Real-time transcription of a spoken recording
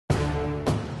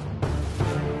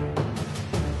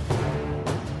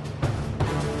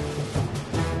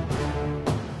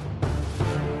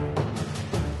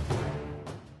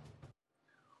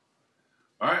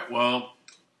right, well,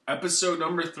 episode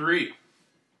number 3.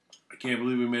 I can't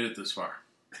believe we made it this far.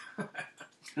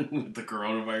 With the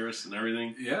coronavirus and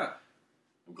everything. Yeah.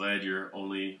 I'm glad you're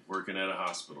only working at a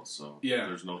hospital, so Yeah.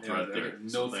 there's no threat there. No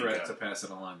So threat to pass it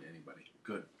along to anybody.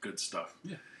 Good stuff.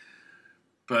 Yeah.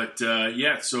 But,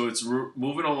 so it's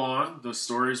moving along. The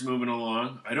story's moving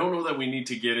along. I don't know that we need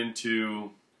to get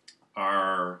into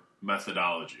our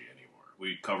methodology anymore.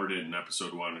 We covered it in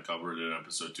episode 1 and covered it in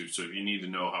episode 2. So if you need to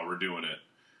know how we're doing it,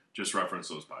 just reference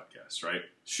those podcasts, right?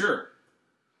 Sure.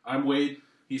 I'm Wade.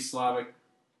 He's Slavic.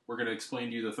 We're going to explain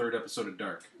to you the 3rd episode of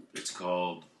Dark. It's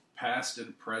called Past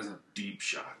and Present. Deep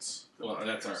Shots. Well,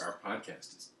 that's our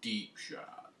podcast. It's Deep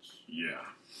Shots. Yeah,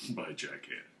 by Jack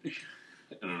Hannon.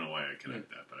 I don't know why I connect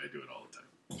that, but I do it all the time.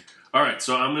 All right,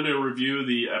 so I'm going to review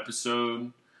the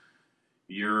episode.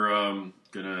 You're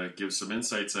going to give some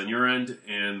insights on your end,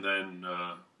 and then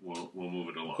we'll move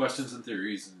it along. Questions and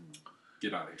theories, and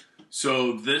get out of here.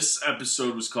 So this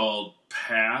episode was called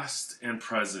Past and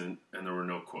Present, and there were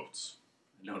no quotes.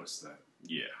 I noticed that.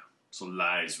 Yeah. So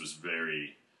lies was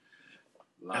very...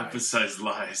 Lies. Emphasized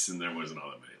lies, and there wasn't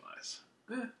all that many lies.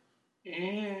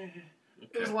 Okay.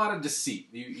 There's a lot of deceit.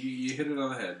 You hit it on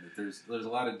the head. There's a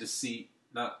lot of deceit.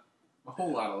 Not a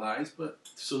whole lot of lies, but...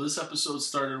 So this episode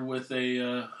started with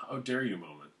a how dare you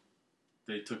moment.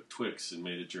 They took Twix and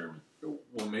made it German.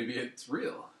 Well, maybe it's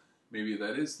real. Maybe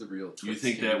that is the real Twix. You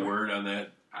think that word on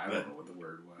that... I don't know what the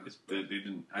word was. They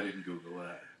didn't... I didn't Google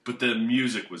that. But the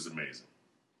music was amazing.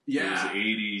 Yeah. It was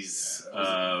 80s.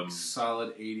 Yeah, it was a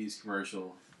solid 80s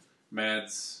commercial.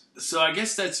 Mads. So I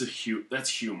guess that's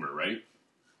humor, right?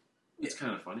 It's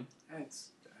kind of funny. I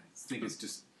think it's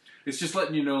just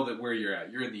letting you know that where you're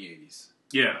at. You're in the 80s.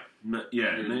 Yeah.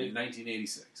 You're in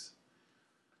 1986.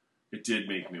 It did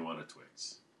make me want a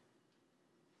Twix.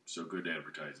 So good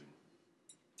advertising.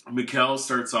 Mikkel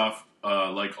starts off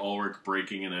like Ulrich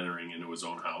breaking and entering into his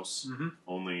own house,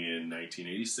 only in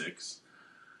 1986.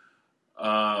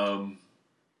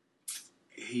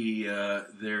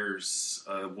 There's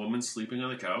a woman sleeping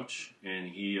on the couch, and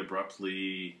he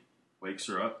abruptly wakes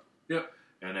her up. Yep.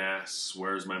 And asks,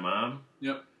 "Where's my mom?"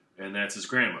 Yep. And that's his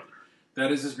grandmother.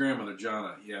 That is his grandmother,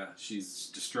 Jana. Yeah,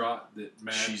 she's distraught that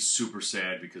Mads. She's super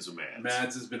sad because of Mads.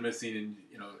 Mads has been missing, and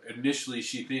initially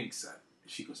she thinks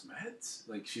she goes Mads,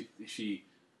 like she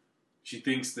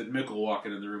thinks that Mikkel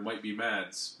walking in the room might be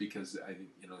Mads because I think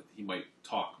he might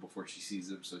talk before she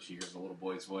sees him, so she hears a little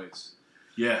boy's voice.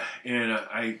 Yeah, and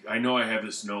I know I have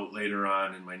this note later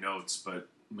on in my notes, but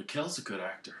Mikkel's a good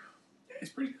actor. Yeah, he's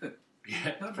pretty good.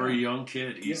 Yeah, for a young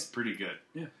kid, he's pretty good.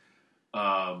 Yeah.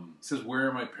 It says, "Where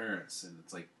are my parents?" And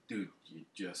it's like, dude, you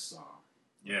just saw them.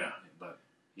 Yeah. But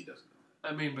he doesn't know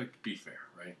that. I mean, but be fair,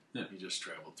 right? Yeah. He just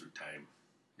traveled through time,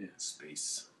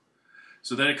 space.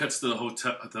 So then it cuts to the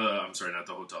hotel.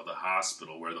 The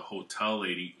hospital, where the hotel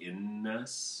lady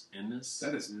Ines.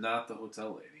 That is not the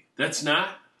hotel lady. That's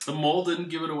not. The mole didn't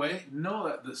give it away.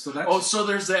 No, so that's. Oh, so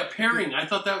there's that pairing. I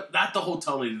thought that not the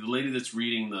hotel lady, the lady that's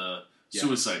reading the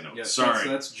suicide note. Yes, sorry,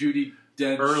 that's Judi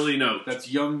Dench. Early note. That's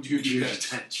young Judi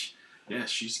Dench. Yeah,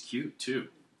 she's cute too.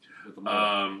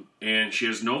 And she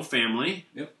has no family.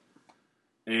 Yep.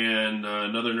 And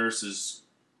another nurse is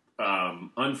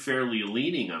unfairly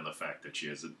leaning on the fact that she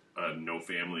has no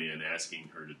family and asking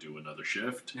her to do another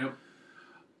shift. Yep.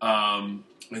 And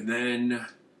then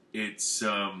it's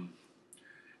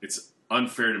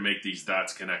unfair to make these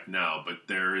dots connect now, but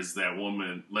there is that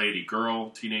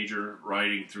teenager,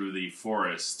 riding through the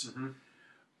forest,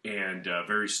 and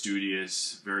very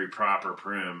studious, very proper,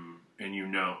 prim, and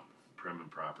prim and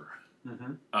proper.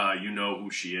 You know who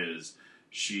she is.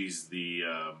 She's the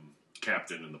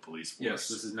captain in the police force. Yes,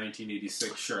 this is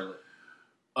 1986 Charlotte.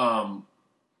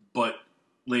 But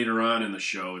later on in the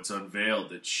show, it's unveiled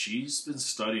that she's been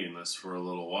studying this for a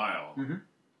little while, and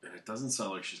it doesn't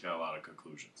sound like she's got a lot of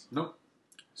conclusions. Nope.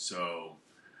 So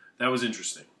that was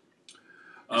interesting.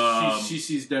 She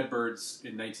sees dead birds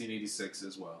in 1986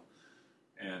 as well,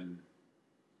 and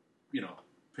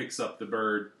picks up the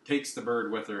bird, takes the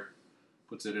bird with her,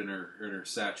 puts it in her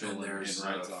satchel, and rides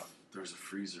off. There's a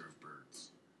freezer of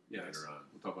birds. Yeah, later on.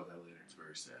 We'll talk about that later. It's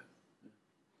very sad.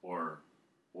 Or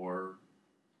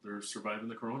they're surviving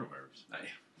the coronavirus.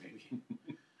 Maybe.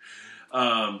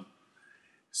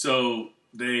 So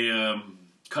they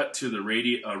cut to the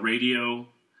radio.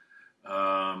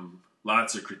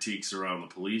 Lots of critiques around the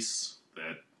police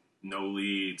that no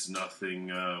leads,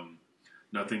 nothing,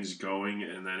 nothing's going,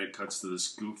 and then it cuts to this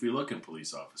goofy-looking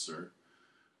police officer,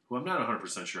 who I'm not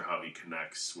 100% sure how he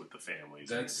connects with the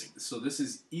families. So this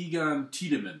is Egon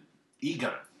Tiedemann.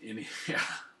 Egon. Yeah.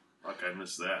 Fuck, I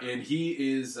missed that. And he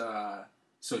is,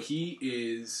 he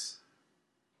is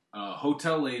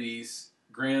hotel lady's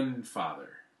grandfather.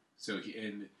 So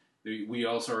we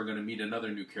also are going to meet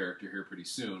another new character here pretty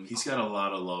soon. He's got a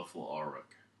lot of love for Ulrich.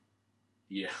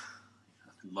 Yeah.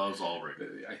 Loves Ulrich.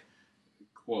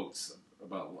 Quotes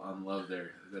on love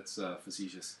there. That's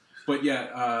facetious. But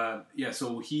yeah,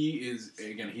 so he's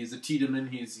a Tiedemann.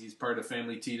 He's part of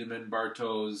family Tiedemann,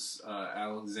 Bartos,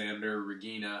 Alexander,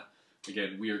 Regina.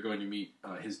 Again, we are going to meet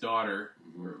his daughter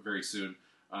very soon.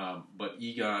 But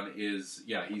Egon is,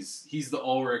 he's the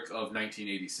Ulrich of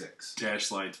 1986.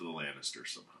 Dash line to the Lannister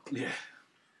somehow.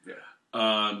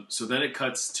 Yeah. So then it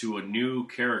cuts to a new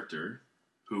character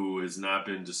who has not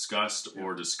been discussed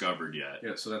or discovered yet.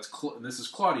 Yeah, so this is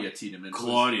Claudia Tiedemann.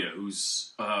 Claudia,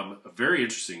 who's a very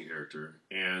interesting character,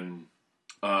 and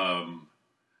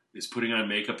is putting on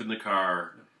makeup in the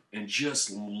car and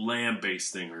just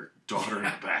lambasting her daughter in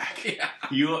the back. Yeah.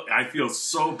 I feel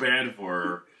so bad for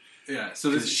her. Yeah,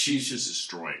 so she's just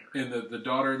destroying her. And the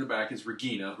daughter in the back is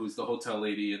Regina, who's the hotel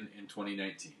lady in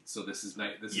 2019. So this is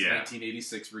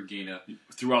 1986 Regina.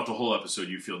 Throughout the whole episode,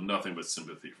 you feel nothing but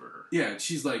sympathy for her. Yeah, and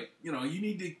she's like, you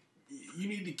need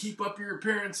to keep up your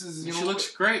appearances. She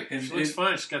looks great. And she looks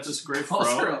fine. She's got this great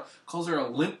fro. Calls her a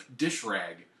limp dish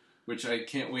rag, which I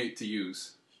can't wait to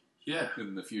use. Yeah,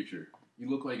 in the future, you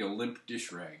look like a limp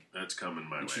dish rag. That's coming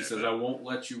my way. She says, "I won't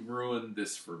let you ruin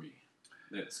this for me."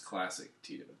 That's classic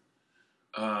Tiedemann.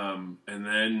 And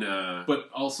then... but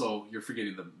also, you're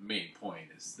forgetting the main point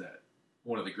is that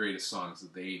one of the greatest songs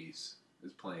of the 80s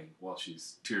is playing while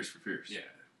she's... Tears for Fears.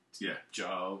 Yeah.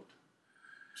 Jowed.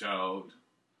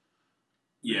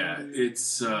 Yeah,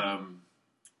 it's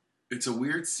a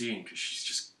weird scene because she's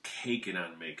just caking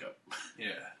on makeup.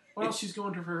 Yeah. Well, she's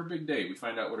going for her big day. We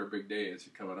find out what her big day is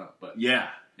coming up. But yeah,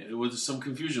 it was some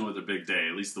confusion with her big day,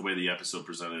 at least the way the episode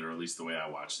presented, or at least the way I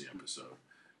watched the episode.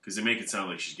 Because they make it sound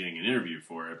like she's getting an interview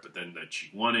for it, but then that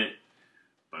she won it.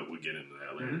 But we'll get into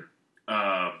that later.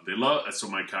 Mm-hmm. They love. So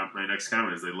my next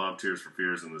comment is they love Tears for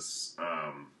Fears in this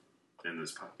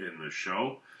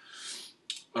show.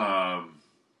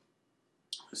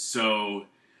 So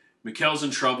Mikkel's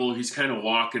in trouble. He's kind of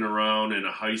walking around in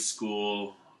a high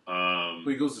school. But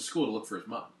he goes to school to look for his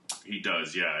mom. He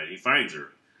does, yeah. And he finds her,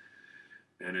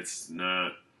 and it's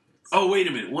not. Oh, wait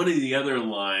a minute! One of the other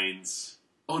lines.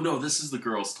 Oh no, this is the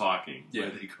girls talking. Yeah.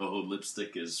 Where they go,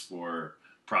 lipstick is for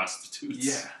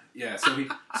prostitutes. Yeah.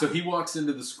 So he walks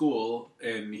into the school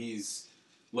and he's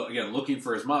again looking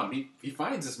for his mom. He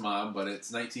finds his mom, but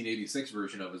it's 1986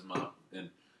 version of his mom, and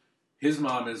his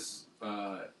mom is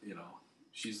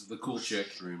she's the cool chick,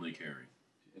 extremely caring,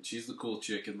 and she's the cool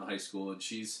chick in the high school, and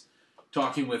she's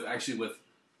talking with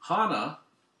Hannah,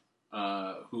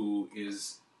 who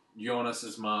is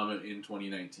Jonas's mom in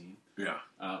 2019. Yeah.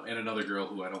 And another girl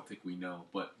who I don't think we know,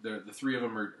 but the three of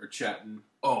them are chatting.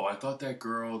 Oh, I thought that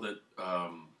girl that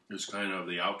is kind of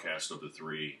the outcast of the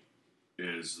three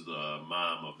is the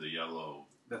mom of the yellow.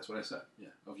 That's what I said. Yeah,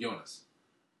 of Jonas.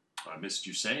 I missed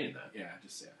you saying that. Yeah,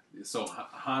 So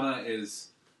Hannah is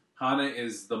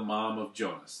the mom of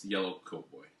Jonas, the yellow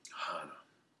coat boy. Hannah.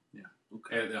 Yeah.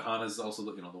 Okay. And Hannah's also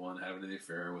the one having an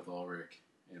affair with Ulrich,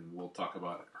 and we'll talk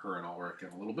about her and Ulrich in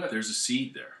a little bit. There's a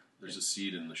seed there. There's a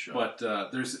seed in the show. But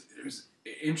there's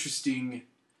interesting,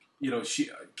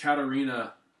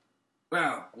 Katarina.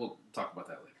 Well, we'll talk about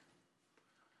that later.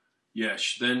 Yeah,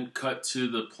 then cut to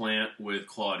the plant with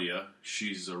Claudia.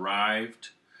 She's arrived,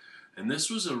 and this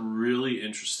was a really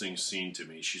interesting scene to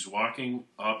me. She's walking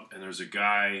up, and there's a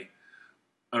guy.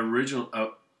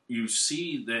 You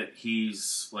see that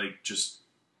he's like just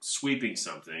sweeping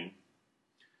something.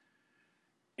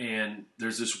 And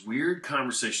there's this weird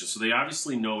conversation. So they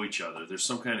obviously know each other. There's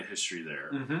some kind of history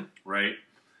there, right?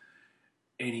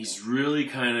 And he's really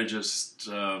kind of just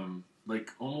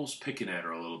almost picking at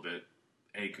her a little bit.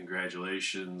 Hey,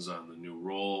 congratulations on the new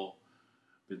role.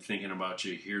 Been thinking about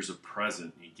you. Here's a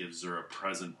present. He gives her a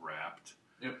present wrapped.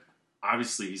 Yep.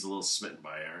 Obviously, he's a little smitten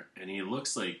by her. And he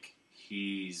looks like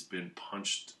he's been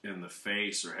punched in the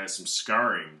face or has some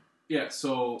scarring. Yeah,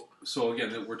 so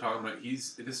again, we're talking about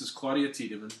this is Claudia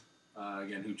Tiedemann,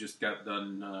 again, who just got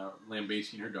done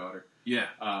lambasting her daughter. Yeah.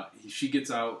 She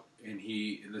gets out and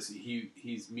he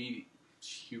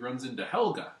runs into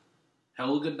Helga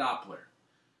Doppler.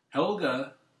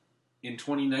 Helga in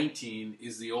 2019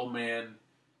 is the old man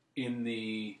in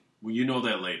the. Well, you know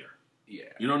that later.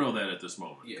 Yeah. You don't know that at this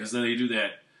moment because then they do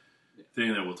that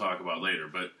thing that we'll talk about later.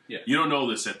 But you don't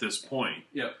know this at this point.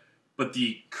 Yep. But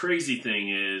the crazy thing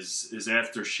is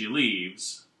after she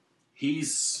leaves,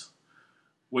 he's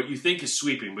what you think is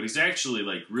sweeping, but he's actually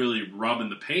like really rubbing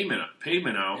the pavement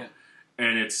out,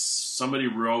 and it's somebody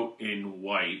wrote in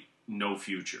white, "No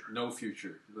future." No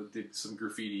future. They did some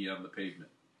graffiti on the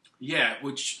pavement. Yeah,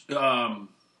 which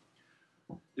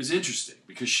is interesting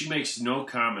because she makes no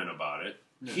comment about it.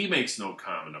 Yeah. He makes no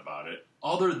comment about it,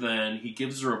 other than he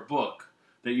gives her a book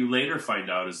that you later find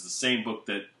out is the same book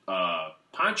that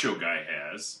Poncho Guy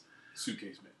has.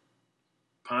 Suitcase Man.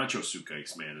 Poncho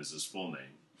Suitcase Man is his full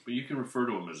name, but you can refer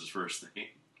to him as his first name,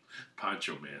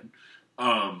 Poncho Man.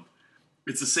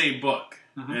 It's the same book,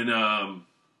 and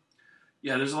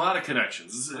yeah, there's a lot of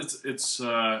connections.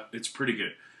 It's pretty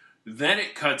good. Then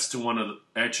it cuts to one of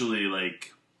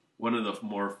the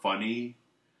more funny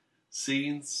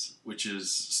scenes, which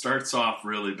starts off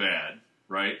really bad,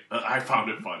 right? I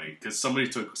found it funny because somebody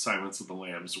took Silence of the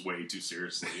Lambs way too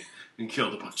seriously and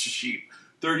killed a bunch of sheep.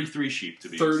 33 sheep to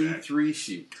be exact. 33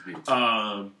 sheep to be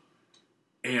exact.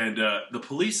 And the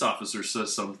police officer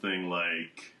says something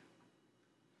like,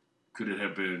 "Could it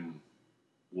have been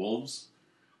wolves?"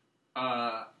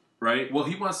 Right? Well,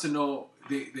 he wants to know.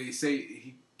 They say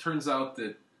he turns out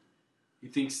that he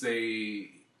thinks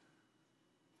they.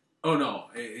 Oh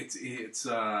no! It's.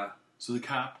 So the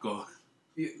cop goes.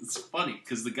 It's funny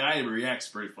because the guy reacts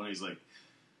pretty funny. He's like,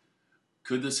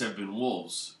 "Could this have been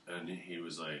wolves?" And he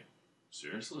was like,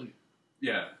 "Seriously?"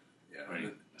 Yeah.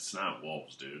 Right? It's not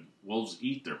wolves, dude. Wolves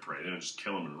eat their prey. They don't just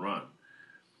kill them and run.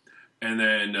 And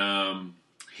then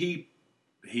he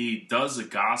does a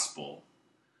gospel.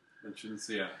 Mentions,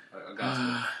 a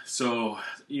gospel. So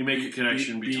you make a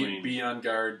connection between be on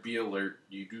guard, be alert.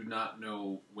 You do not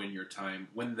know when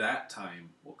that time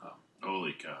will come.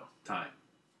 Holy cow! Time.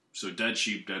 So dead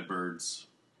sheep, dead birds,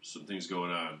 some things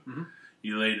going on. Mm-hmm.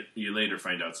 You later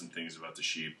find out some things about the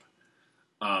sheep,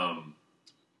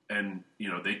 and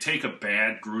they take a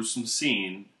bad, gruesome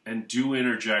scene and do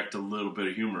interject a little bit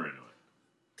of humor into it,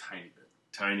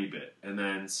 tiny bit, and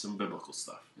then some biblical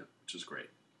stuff, which is great.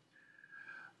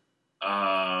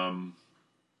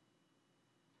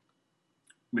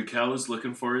 Mikkel is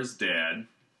looking for his dad.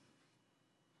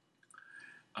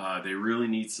 They really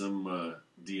need some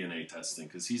DNA testing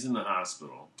because he's in the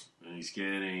hospital and he's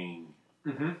getting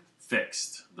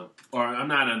fixed. I'm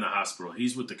not in the hospital.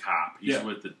 He's with the cop. He's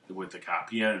with the cop.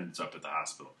 He ends up at the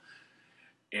hospital,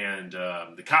 and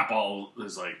the cop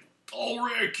is like,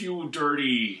 "Ulrich, you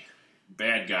dirty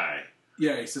bad guy."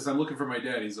 Yeah, he says, "I'm looking for my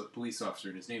dad. He's a police officer,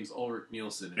 and his name's Ulrich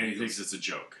Nielsen." And he thinks it's a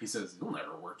joke. He says, "He'll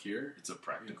never work here." It's a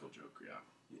practical joke, yeah.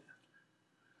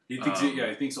 He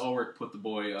thinks Ulrich put the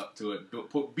boy up to it.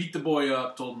 Beat the boy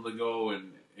up, told him to go,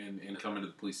 and come into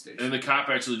the police station. And the cop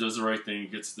actually does the right thing,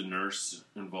 gets the nurse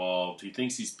involved. He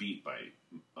thinks he's beat by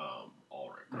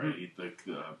Ulrich, right?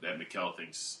 That Mikkel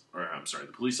thinks, or I'm sorry,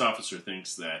 the police officer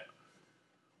thinks that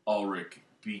Ulrich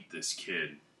beat this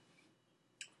kid.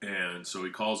 And so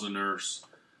he calls a nurse.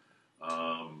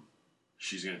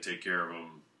 She's going to take care of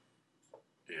him.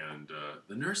 And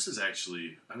the nurse is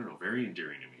actually, I don't know, very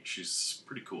endearing to me. She's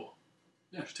pretty cool.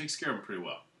 Yeah, she takes care of him pretty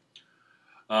well.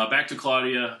 Back to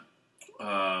Claudia.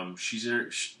 She's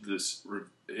this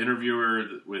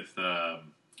interviewer with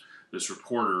this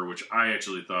reporter, which I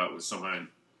actually thought was somehow,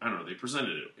 I don't know, they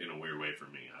presented it in a weird way for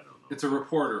me. I don't know. It's a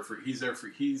reporter. He's there to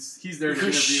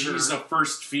interview she's her. the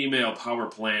first female power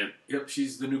plant. Yep,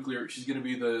 she's the nuclear. She's going to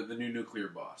be the new nuclear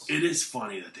boss. It is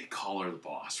funny that they call her the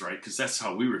boss, right? Because that's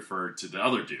how we referred to the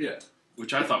other dude. Yeah,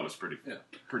 which I thought was pretty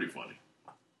funny.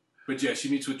 But yeah, she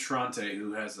meets with Trante,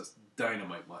 who has a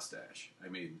dynamite mustache. I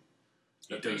mean,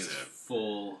 that thing is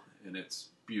full and it's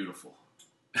beautiful.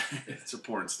 It's a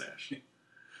porn stash.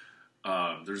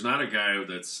 There's not a guy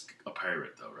that's a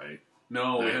pirate, though, right?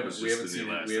 No, we haven't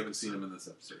seen him in this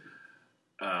episode.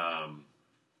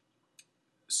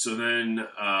 So then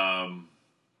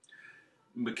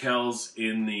Mikkel's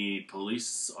in the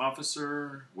police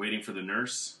officer waiting for the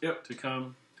nurse to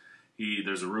come.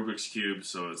 There's a Rubik's Cube,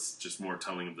 so it's just more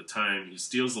telling of the time. He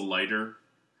steals a lighter.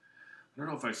 I don't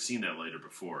know if I've seen that lighter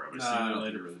before. Have I seen that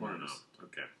lighter before? No.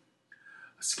 Okay.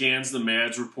 Scans the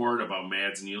Mads report about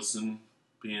Mads Nielsen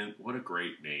being... What a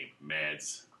great name,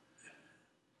 Mads.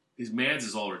 Mads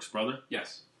is Ulrich's brother?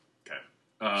 Yes. Okay.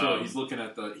 So he's looking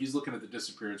at the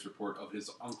disappearance report of his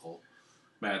uncle,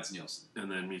 Mads Nielsen. And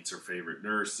then meets her favorite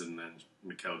nurse, and then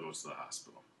Mikkel goes to the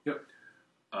hospital. Yep.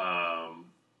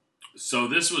 So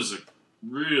this was a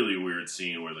really weird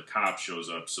scene where the cop shows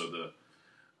up. So the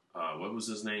what was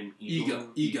his name?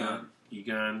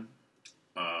 Egon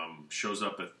shows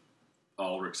up at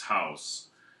Ulrich's house,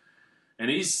 and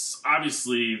he's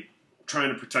obviously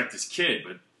trying to protect his kid,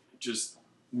 but just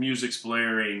music's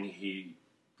blaring. He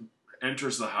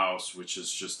enters the house, which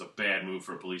is just a bad move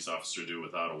for a police officer to do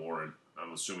without a warrant.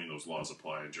 I'm assuming those laws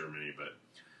apply in Germany, but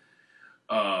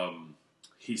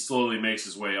he slowly makes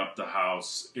his way up the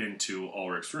house into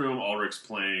Ulrich's room. Ulrich's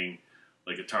playing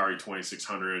like Atari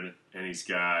 2600, and he's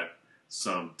got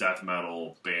some death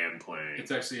metal band playing.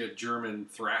 It's actually a German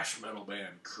thrash metal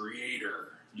band,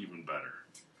 Creator. Even better.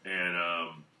 And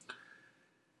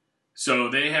so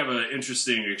they have an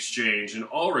interesting exchange, and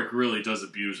Ulrich really does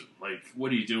abuse him. Like,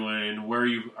 what are you doing? Where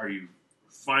are you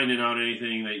finding out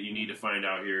anything that you need to find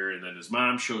out here? And then his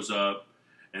mom shows up,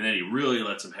 and then he really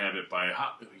lets him have it by,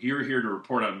 you're here to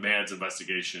report on Mad's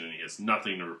investigation, and he has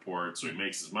nothing to report, so he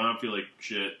makes his mom feel like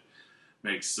shit,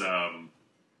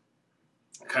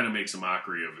 kind of makes a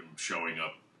mockery of him showing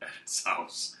up at his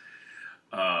house.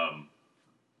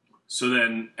 So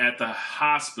then at the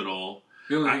hospital...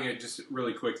 The only thing, just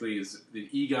really quickly, is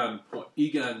that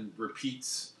Egon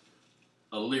repeats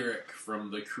a lyric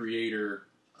from the Creator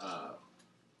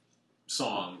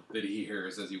song that he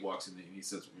hears as he walks in, and he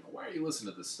says, "Why are you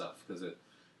listening to this stuff?" Because it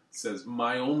says,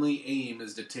 "My only aim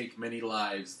is to take many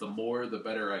lives. The more, the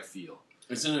better I feel."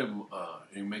 Isn't it?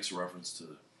 He makes a reference to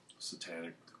the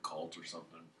satanic cult or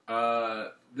something.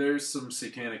 There's some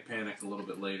satanic panic a little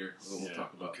bit later that we'll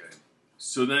talk about. Okay.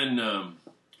 So then,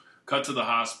 cut to the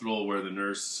hospital where the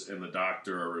nurse and the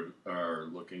doctor are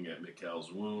looking at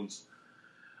Mikhail's wounds.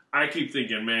 I keep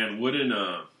thinking, man, wouldn't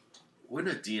a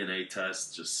DNA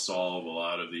test just solve a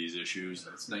lot of these issues?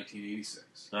 That's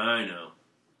 1986. I know.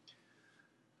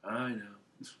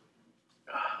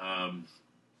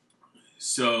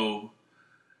 So,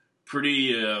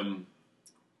 pretty,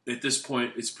 at this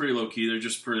point, it's pretty low-key. They're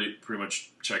just pretty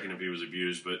much checking if he was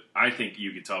abused, but I think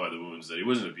you could tell by the wounds that he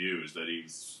wasn't abused, that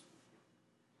he's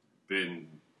been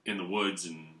in the woods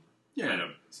and kind of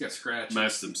he's got scratches,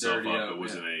 messed himself up. It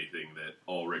wasn't anything that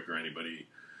Ulrich or anybody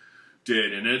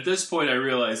did. And at this point, I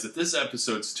realized that this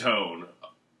episode's tone,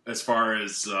 as far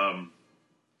as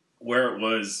where it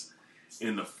was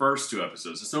in the first two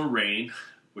episodes, there's no rain,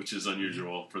 which is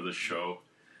unusual for this show.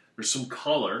 There's some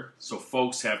color, so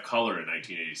folks have color in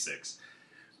 1986.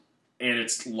 And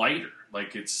it's lighter.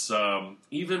 Like, it's,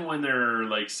 even when they're,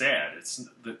 like, sad, it's,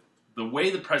 the way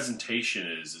the presentation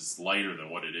is lighter than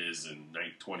what it is in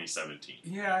 2017.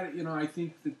 Yeah, I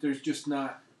think that there's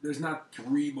not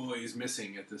three boys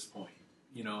missing at this point.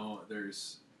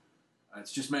 It's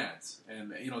just Mads.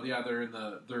 And,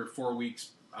 they're 4 weeks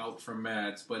out from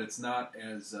Mads, but it's not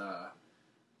as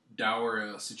dour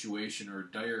a situation or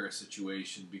dire a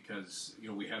situation because,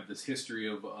 we have this history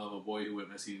of a boy who went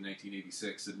missing in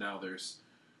 1986, and now there's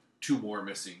two more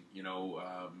missing,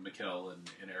 Mikkel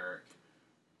and Eric.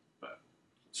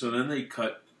 So then they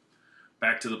cut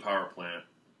back to the power plant.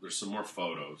 There's some more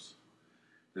photos.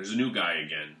 There's a new guy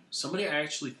again. Somebody I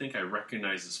actually think I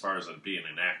recognize as far as being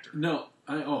an actor. No,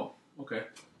 okay.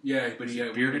 Yeah, but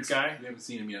bearded guy? We haven't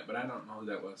seen him yet, but I don't know who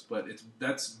that was. But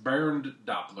that's Bernd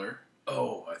Doppler.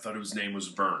 Oh, I thought his name was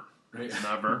Vern. Right. It's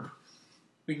not Vern?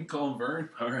 We can call him Vern.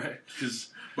 All right.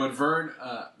 But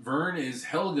Vern is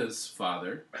Helga's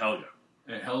father. Helga.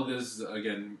 And Helga's,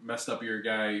 again, messed up ear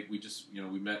guy. We just,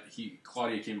 we met,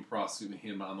 Claudia came across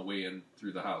him on the way in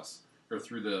through the house, or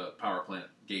through the power plant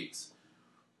gates.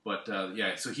 But,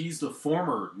 so he's the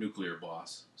former nuclear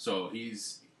boss. So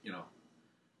he's,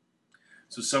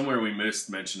 So somewhere we missed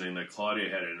mentioning that Claudia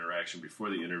had an interaction before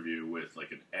the interview with,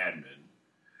 like, an admin,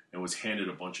 and was handed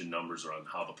a bunch of numbers on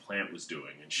how the plant was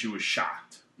doing, and she was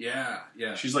shocked. Yeah.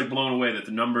 She's like blown away that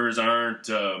the numbers aren't.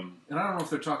 And I don't know if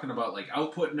they're talking about like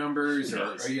output numbers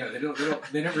or they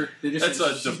just. That's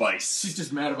a device. She's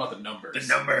just mad about the numbers.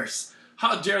 The numbers.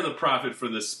 How dare the profit for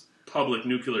this public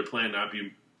nuclear plant not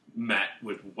be met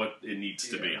with what it needs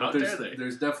to be? How dare they?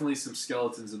 There's definitely some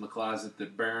skeletons in the closet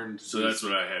that burned. So that's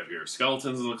what I have here.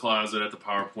 Skeletons in the closet at the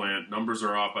power plant. Numbers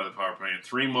are off by the power plant.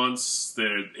 3 months they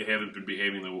haven't been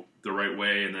behaving the right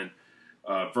way, and then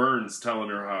Vern's telling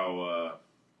her how.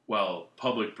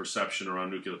 Public perception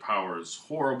around nuclear power is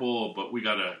horrible, but we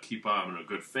got to keep on a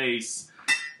good face,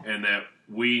 and that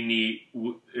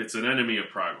it's an enemy of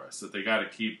progress, that they got to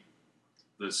keep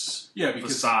this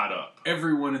facade up.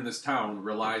 Everyone in this town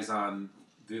relies on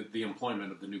the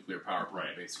employment of the nuclear power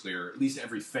plant, basically, or at least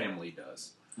every family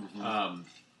does. Mm-hmm.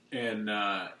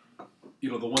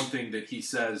 The one thing that he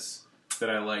says that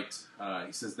I liked,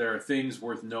 he says, there are things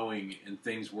worth knowing and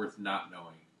things worth not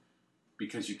knowing,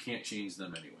 because you can't change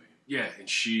them anyway. Yeah, and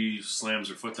she slams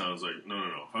her foot down. I was like, no.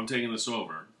 If I'm taking this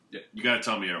over, you got to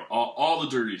tell me all the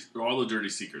dirty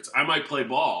secrets. I might play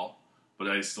ball, but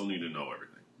I still need to know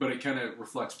everything. But it kind of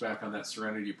reflects back on that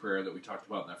serenity prayer that we talked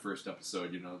about in that first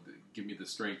episode. Give me the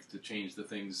strength to change the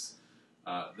things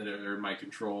that are in my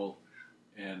control,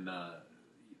 and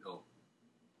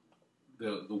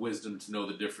the wisdom to know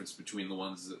the difference between the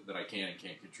ones that I can and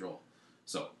can't control.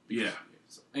 So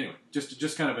So anyway,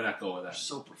 just kind of an echo of that.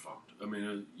 So profound. I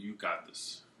mean, you got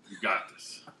this. You got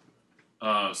this.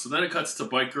 So then it cuts to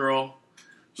Bike Girl,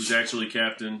 who's actually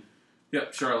Captain.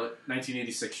 Yep, Charlotte,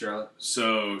 1986 Charlotte.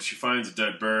 So she finds a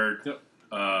dead bird. Yep.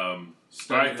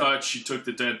 I thought she took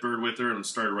the dead bird with her and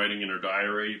started writing in her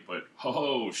diary, but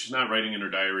she's not writing in her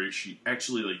diary. She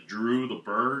actually drew the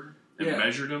bird and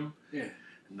measured him. Yeah.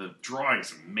 And the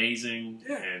drawing's amazing.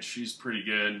 Yeah. And she's pretty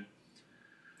good.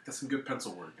 Got some good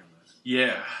pencil work on that.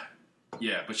 Yeah.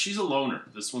 Yeah, but she's a loner.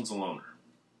 This one's a loner.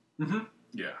 Mm-hmm.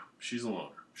 Yeah, she's a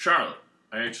loner. Charlotte.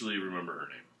 I actually remember her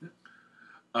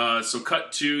name. So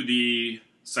cut to the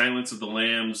Silence of the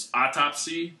Lambs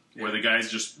autopsy, where the guy's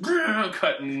just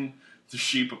cutting the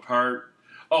sheep apart.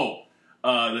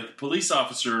 The police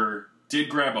officer did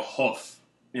grab a hoof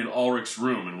in Ulrich's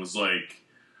room and was like,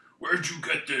 "Where'd you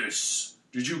get this?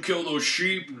 Did you kill those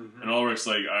sheep?" Mm-hmm. And Ulrich's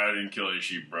like, "I didn't kill any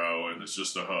sheep, bro, and it's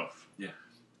just a hoof." Yeah.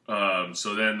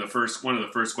 So then one of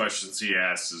the first questions he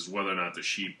asks is whether or not the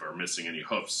sheep are missing any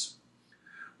hoofs,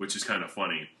 which is kind of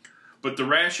funny. But the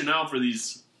rationale for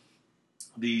these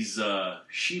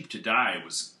sheep to die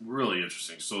was really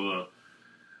interesting. So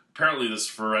apparently this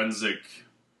forensic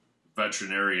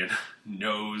veterinarian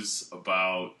knows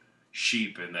about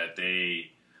sheep and that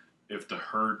if the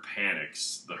herd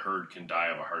panics, the herd can die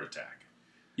of a heart attack.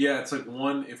 Yeah, it's like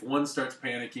if one starts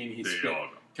panicking, they all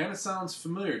go. Kind of sounds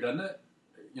familiar, doesn't it?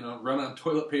 Run on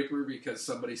toilet paper because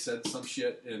somebody said some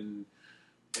shit, and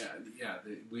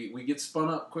we get spun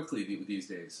up quickly these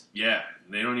days. Yeah,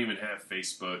 they don't even have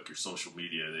Facebook or social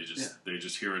media. They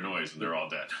just hear a noise and they're all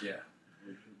dead. Yeah,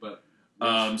 but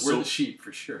we're the sheep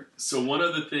for sure. So one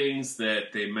of the things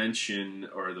that they mention,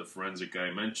 or the forensic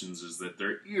guy mentions, is that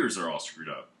their ears are all screwed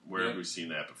up. Where have we seen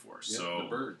that before? Yeah, so the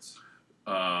birds.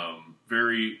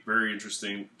 Very, very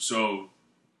interesting. So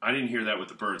I didn't hear that with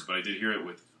the birds, but I did hear it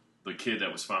with the kid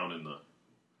that was found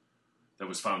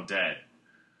dead.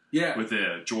 Yeah, with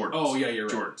the Jordans. Oh yeah, you're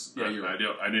right. Jordans. Yeah, you're right.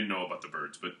 I didn't know about the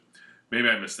birds, but maybe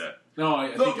I missed that. No, I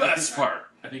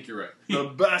think you're right. The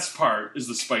best part is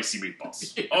the spicy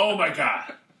meatballs. Yeah. Oh my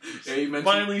god! Yeah,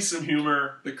 finally some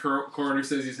humor. The coroner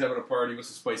says he's having a party with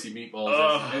some spicy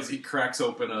meatballs as he cracks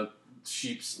open a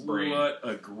sheep's brain. What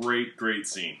a great, great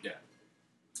scene. Yeah.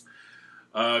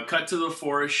 Cut to the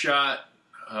forest shot.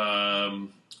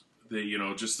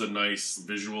 Just a nice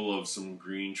visual of some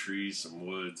green trees, some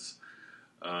woods.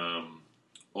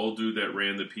 Old dude that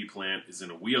ran the pea plant is in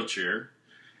a wheelchair.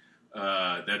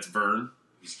 That's Vern.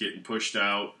 He's getting pushed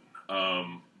out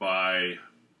by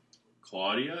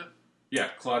Claudia. Yeah,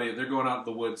 Claudia. They're going out in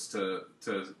the woods to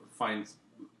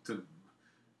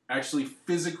actually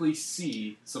physically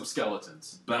see some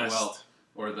skeletons. I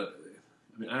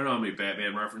don't know how many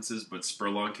Batman references, but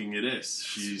spelunking it is.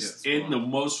 She's in the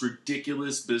most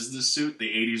ridiculous business suit. The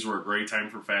 80s were a great time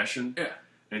for fashion. Yeah.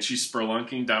 And she's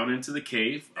spelunking down into the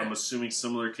cave. Yeah. I'm assuming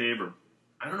similar cave, or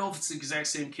I don't know if it's the exact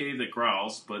same cave that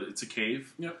Growls, but it's a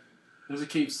cave. Yep. There's a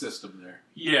cave system there.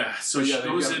 Yeah, so she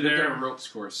goes in there. They've got a ropes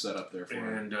course set up there for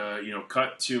her. And,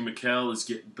 cut to Mikkel is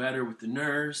getting better with the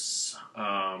nurse.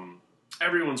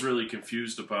 Everyone's really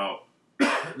confused about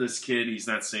this kid. He's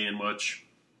not saying much.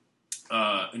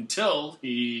 Until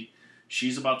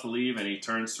she's about to leave and he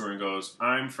turns to her and goes,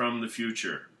 "I'm from the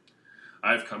future.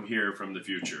 I've come here from the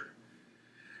future."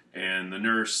 And the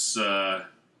nurse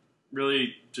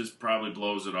really just probably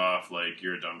blows it off like,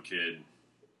 "You're a dumb kid.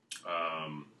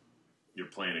 You're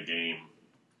playing a game.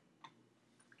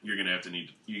 You're going to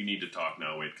you need to talk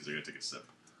now. Wait, because I got to take a sip."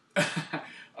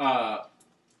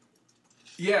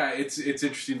 Yeah, it's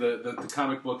interesting. The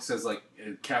comic book says like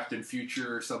Captain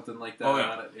Future or something like that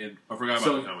on it. And I forgot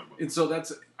about the comic book. And so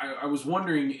I was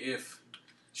wondering if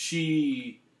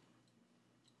she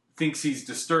thinks he's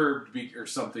disturbed or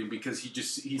something because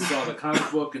he saw the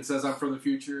comic book and says I'm from the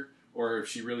future, or if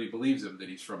she really believes him that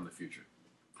he's from the future.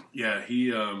 Yeah,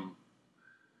 he and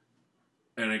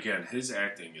again his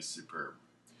acting is superb.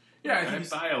 Yeah, I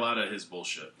buy a lot of his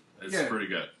bullshit. It's pretty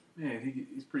good. Yeah,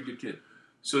 he's a pretty good kid.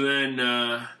 So then,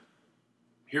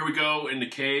 here we go in the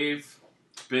cave.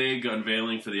 Big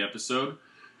unveiling for the episode.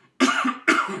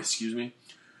 Excuse me.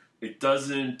 It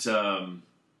doesn't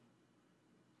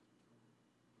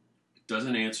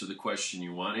answer the question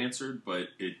you want answered, but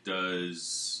it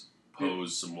does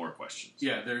pose some more questions.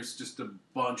 Yeah, there's just a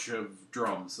bunch of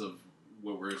drums of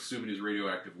what we're assuming is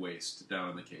radioactive waste down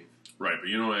in the cave. Right, but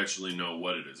you don't actually know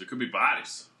what it is. It could be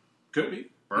bodies. Could be.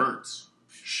 Birds.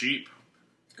 Sheep.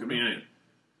 Could be anything.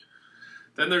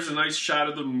 Then there's a nice shot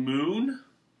of the moon.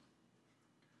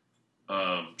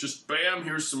 Just bam,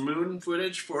 here's some moon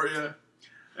footage for you.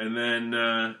 And then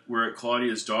we're at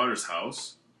Claudia's daughter's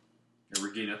house.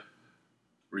 Regina,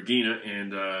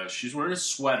 and she's wearing a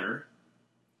sweater.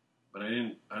 But I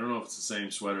don't know if it's the same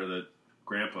sweater that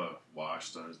Grandpa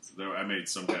washed. I made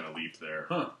some kind of leap there.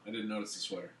 Huh. I didn't notice the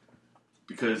sweater.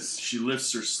 Because she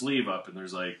lifts her sleeve up and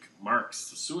there's like marks,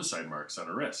 suicide marks on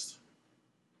her wrist.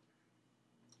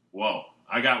 Whoa.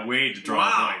 I got Wade to draw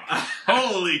a blank.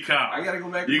 Holy cow. I gotta go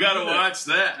back and You gotta watch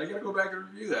that. I gotta go back and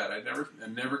review that. I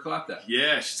never caught that.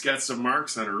 Yeah, she's got some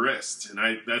marks on her wrist.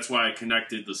 And that's why I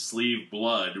connected the sleeve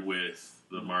blood with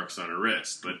the marks on her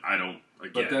wrist. But I don't,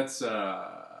 again. But that's,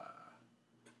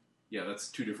 that's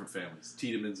two different families.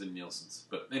 Tiedemans and Nielsen's.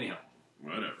 But anyhow.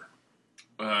 Whatever.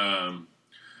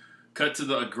 Cut to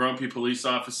the grumpy police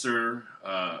officer,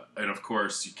 and of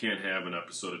course, you can't have an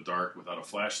episode of Dark without a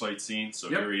flashlight scene. So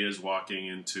here he is walking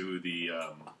into the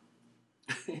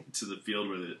into the field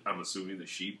where I'm assuming the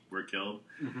sheep were killed,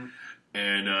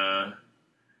 and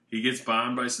he gets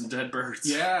bombed by some dead birds.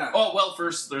 Yeah. Oh well,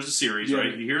 first there's a series,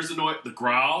 right? He hears the noise, the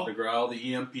growl,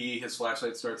 the EMP. His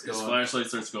flashlight starts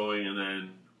going. And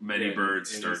then many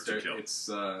birds start to kill. It's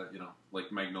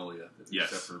like Magnolia,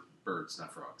 except for birds,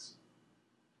 not frogs.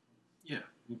 Yeah,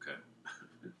 okay.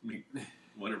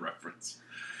 What a reference.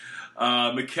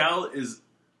 Mikkel is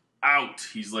out.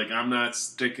 He's like, I'm not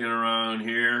sticking around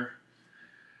here.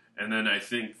 And then I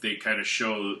think they kind of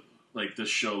show, like, this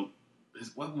show,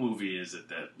 what movie is it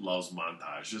that loves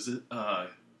montage? Is it,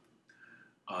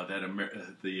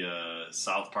 the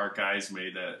South Park guys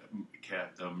made that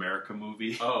Captain America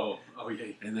movie? Oh,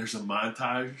 yeah. And there's a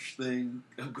montage thing.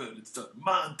 I'm good. It's a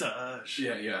montage.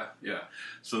 Yeah.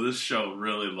 So this show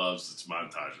really loves its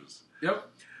montages. Yep.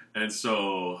 And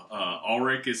so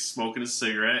Ulrich is smoking a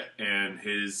cigarette, and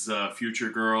his future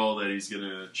girl that he's going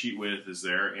to cheat with is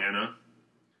there, Anna.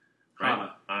 Right?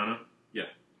 Anna? Yeah.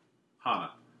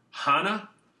 Hannah. Hannah?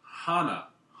 Hannah.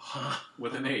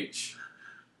 With an H.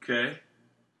 Okay.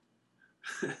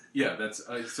 Yeah, that's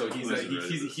so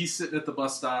he's sitting at the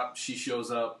bus stop. She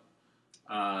shows up.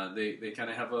 They kind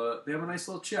of have a nice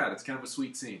little chat. It's kind of a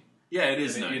sweet scene. Yeah, it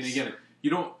is nice. And again,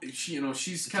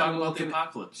 she's kind of looking about the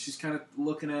apocalypse. She's kind of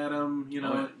looking at him. You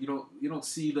don't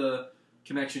see the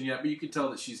connection yet, but you can tell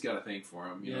that she's got a thing for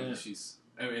him. You know, she's.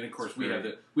 And of course, we have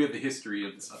the history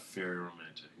of. It's very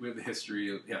romantic. We have the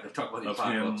history of they talk about the of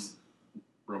apocalypse. Him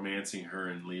romancing her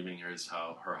and leaving her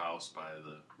house by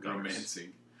the gunners.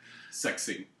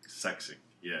 Sexing,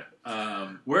 yeah.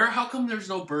 How come there's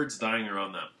no birds dying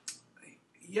around them?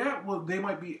 Yeah, well, they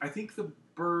might be. I think the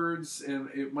birds, and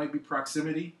it might be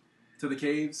proximity to the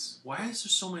caves. Why is there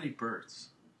so many birds?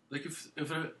 Like,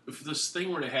 if this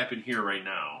thing were to happen here right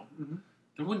now,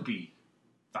 there wouldn't be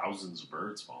thousands of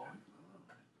birds falling.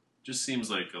 Just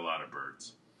seems like a lot of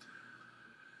birds.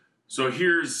 So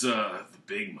here's the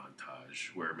big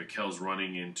montage where Mikkel's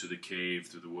running into the cave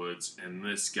through the woods, and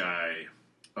this guy.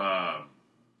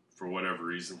 For whatever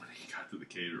reason, when he got to the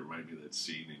cave, it reminded me of that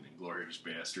scene in Inglourious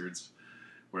Bastards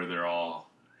where they're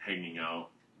all hanging out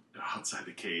outside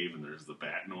the cave and there's the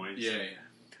bat noise. Yeah.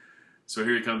 So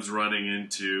here he comes running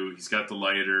he's got the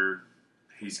lighter,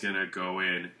 he's going to go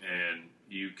in, and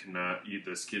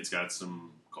this kid's got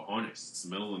some cojones. It's the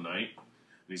middle of the night,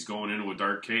 and he's going into a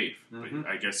dark cave. But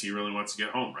I guess he really wants to get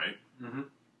home, right?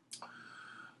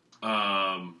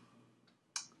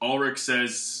 Ulrich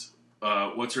says...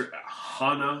 what's her...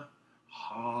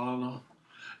 Hannah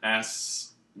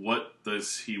asks what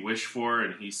does he wish for,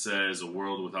 and he says a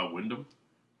world without Wyndham.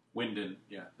 Winden,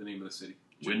 yeah, the name of the city.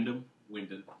 Wyndham?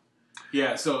 Winden.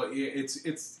 Yeah, so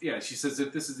it's she says,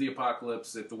 if this is the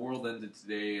apocalypse, if the world ended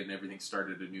today and everything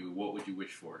started anew, what would you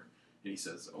wish for? And he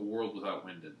says, a world without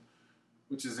Wyndham.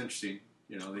 Which is interesting,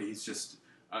 that he's just...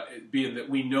 being that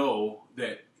we know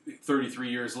that 33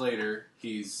 years later,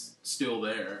 he's still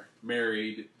there,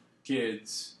 married...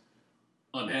 kids,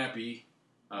 unhappy,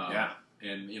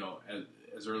 and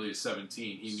as early as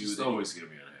 17, he knew that always going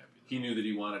to be unhappy. He knew that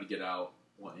he wanted to get out.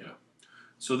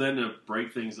 So then to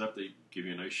break things up, they give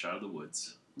you a nice shot of the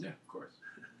woods. Yeah, of course.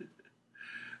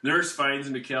 Nurse finds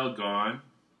Mikkel gone,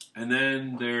 and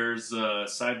then there's a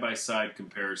side-by-side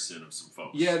comparison of some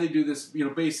folks. Yeah, they do this,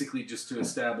 basically just to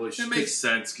establish... It makes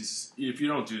sense, because if you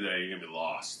don't do that, you're going to be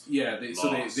lost. Yeah, they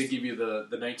give you the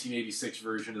 1986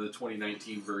 version of the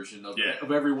 2019 version of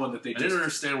everyone that they just... I didn't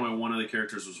understand why one of the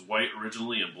characters was white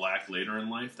originally and black later in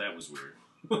life. That was weird.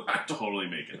 Totally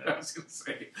making that. I was going to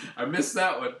say, I missed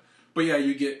that one. But yeah,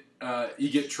 you get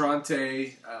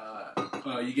Tronte,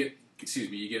 you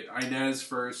get Inez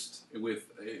first with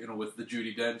the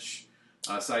Judi Dench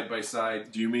side by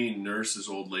side. Do you mean Nurse's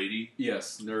old lady?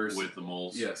 Yes, Nurse with the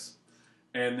moles. Yes,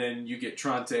 and then you get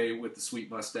Tronte with the sweet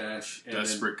mustache, and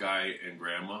desperate guy and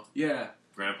grandma. Yeah,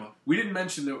 grandpa. We didn't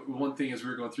mention the one thing as we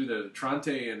were going through the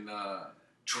Tronte and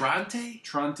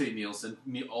Tronte Nielsen,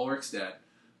 Ulrich's dad,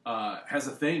 has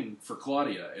a thing for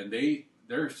Claudia, and they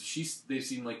they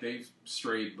seem like they've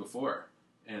strayed before,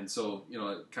 and so it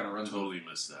kind of runs. Totally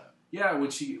missed that. Yeah,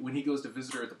 when he goes to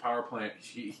visit her at the power plant,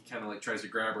 he kind of like tries to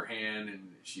grab her hand,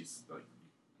 and she's like,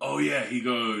 "Oh yeah," he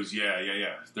goes,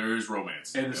 "Yeah. There is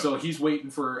romance." And so he's waiting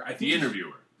for the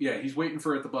interviewer. Yeah, he's waiting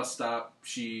for her at the bus stop.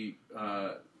 She,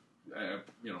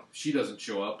 she doesn't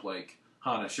show up like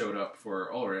Hannah showed up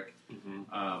for Ulrich.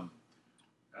 Mm-hmm.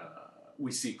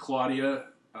 We see Claudia.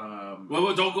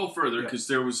 Well, don't go further because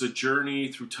there was a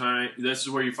journey through time. This is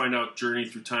where you find out journey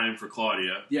through time for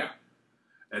Claudia. Yeah.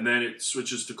 And then it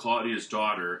switches to Claudia's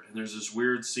daughter, and there's this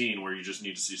weird scene where you just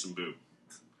need to see some boob.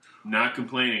 Not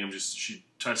complaining, she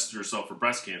tested herself for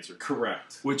breast cancer.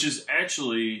 Correct. Which is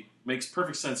actually makes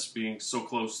perfect sense being so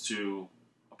close to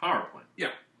a power plant.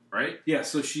 Yeah. Right? Yeah,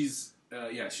 so she's,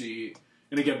 and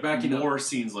again, backing more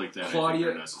scenes like that.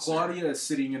 Claudia is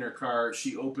sitting in her car.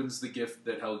 She opens the gift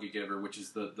that Helga gave her, which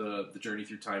is the Journey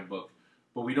Through Time book.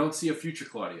 But we don't see a future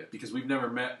Claudia because we've never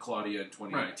met Claudia in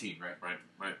 2019, right?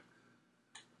 Right.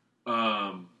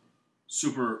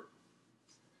 Super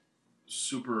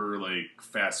like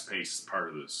fast-paced part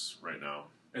of this right now.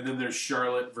 And then there's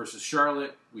Charlotte versus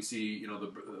Charlotte. We see,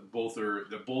 both are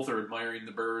admiring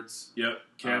the birds. Yep.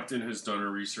 Captain has done her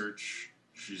research.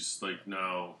 She's like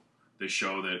now they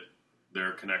show that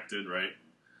they're connected, right?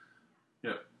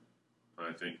 Yep.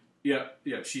 I think. Yeah.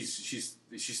 She's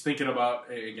thinking about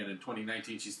again in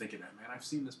 2019. She's thinking, man, I've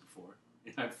seen this before.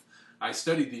 I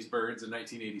studied these birds in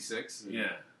 1986.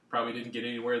 Yeah. Probably didn't get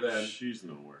anywhere then. She's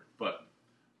nowhere. But,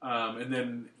 and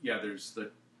then, there's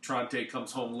the Tronte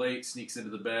comes home late, sneaks into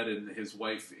the bed, and his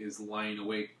wife is lying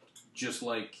awake just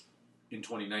like in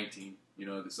 2019.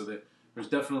 So that there's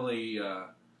definitely,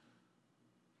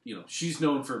 she's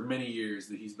known for many years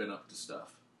that he's been up to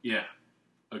stuff. Yeah.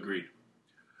 Agreed.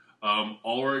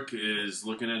 Ulrich is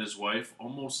looking at his wife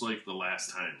almost like the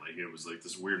last time. Like, it was like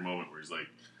this weird moment where he's like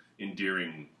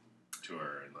endearing to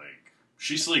her and like,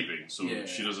 she's sleeping, so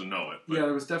she doesn't know it. But. Yeah,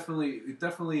 there was definitely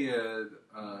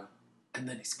and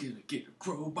then he's gonna get a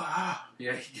crowbar.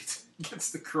 Yeah, he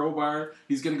gets the crowbar.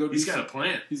 He's gonna go. He's got a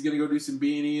plan. He's gonna go do some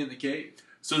B&E in the cave.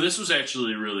 So this was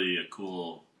actually really a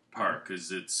cool part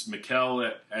because it's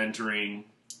Mikkel entering.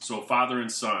 So father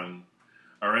and son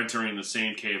are entering the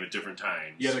same cave at different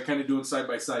times. Yeah, they're kind of doing side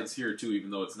by sides here too,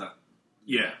 even though it's not.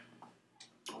 Yeah.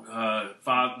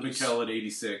 Mikkel at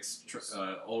 86,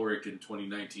 Ulrich in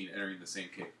 2019 entering the same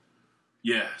cave.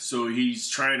 Yeah, so he's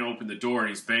trying to open the door and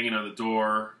he's banging on the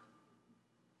door.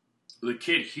 The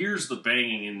kid hears the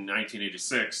banging in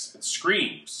 1986 and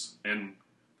screams. And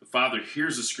the father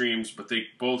hears the screams, but they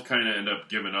both kind of end up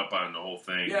giving up on the whole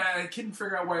thing. Yeah, I couldn't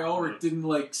figure out why Ulrich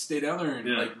didn't stay down there and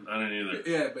I don't either.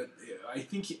 Yeah, but I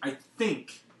think he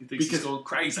thinks he's going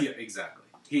crazy. Yeah, exactly.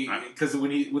 Because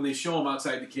when they show him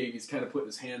outside the cave, he's kind of putting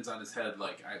his hands on his head,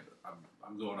 like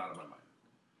I'm going out of my mind.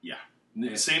 Yeah.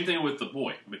 Same thing with the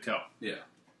boy, Mikkel. Yeah.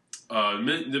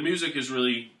 The music is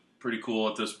really pretty cool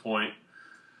at this point.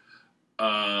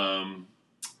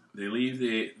 They leave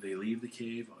the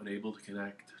cave, unable to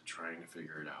connect, trying to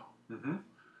figure it out. Mm-hmm.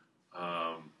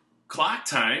 Clock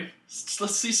time.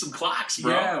 Let's see some clocks,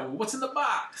 bro. Yeah. What's in the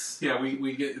box? Yeah,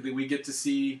 we get to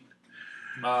see.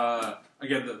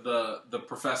 Again, the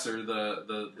professor,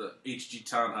 the H.G.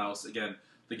 Tannhaus, again,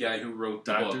 the guy who wrote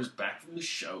the Doctor's book. back from the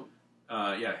show.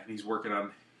 And he's working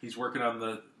on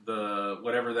the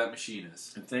whatever that machine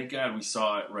is. And thank God we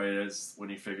saw it right as when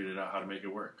he figured it out how to make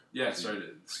it work. Yeah,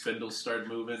 spindles started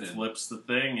moving and flips the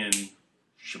thing and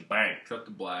shebang. Cut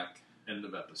to black. End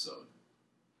of episode.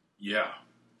 Yeah.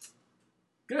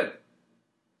 Good.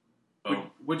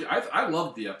 I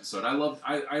loved the episode. I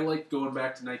liked going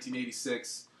back to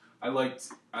 1986. I liked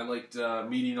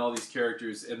meeting all these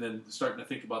characters and then starting to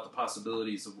think about the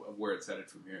possibilities of where it's headed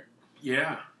from here.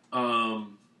 Yeah. I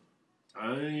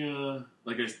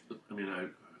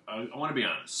want to be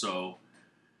honest. So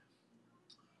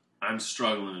I'm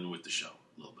struggling with the show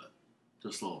a little bit,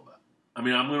 just a little bit. I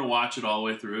mean, I'm going to watch it all the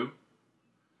way through.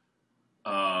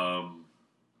 And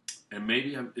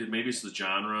maybe it's the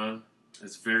genre.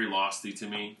 It's very losty to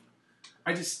me.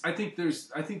 I think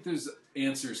there's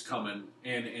answers coming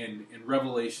and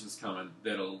revelations coming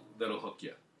that'll hook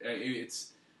you. It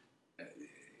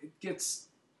gets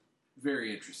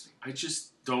very interesting. I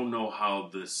just don't know how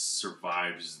this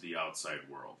survives the outside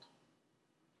world.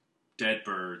 Dead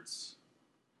birds.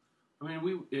 There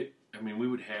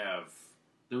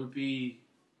would be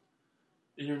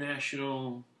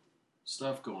international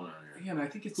stuff going on here. Again, I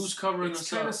think who's covering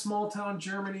this kind up? of small town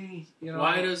Germany.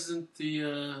 Why doesn't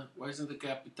the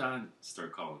Capitan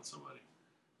start calling somebody?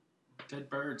 Dead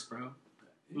birds, bro.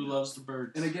 Who loves the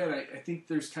birds? And again, I think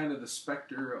there's kind of the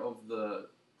specter of the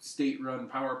state-run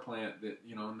power plant that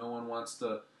no one wants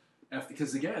to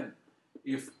because again,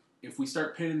 if we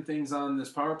start pinning things on this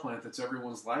power plant, that's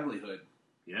everyone's livelihood.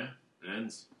 Yeah, it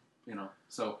ends.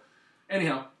 So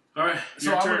anyhow. All right,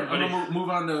 so I'm going to move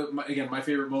on to my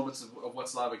favorite moments of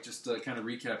What's Slavic. Just to kind of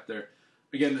recap there.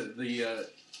 Again,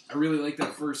 I really like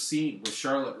that first scene with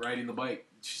Charlotte riding the bike.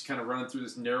 She's kind of running through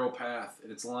this narrow path,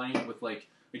 and it's lined with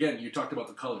again, you talked about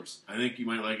the colors. I think you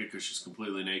might like it because she's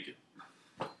completely naked.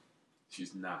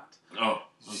 She's not. Oh,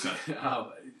 okay.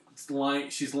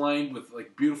 She's lined with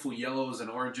beautiful yellows and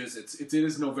oranges. It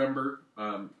is November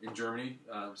in Germany,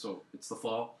 so it's the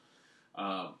fall.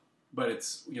 But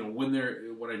it's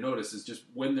what I notice is just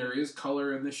when there is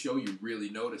color in this show, you really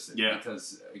notice it. Yeah.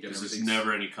 Because again, there's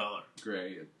never any color.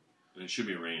 Gray. And it should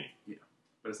be raining. Yeah,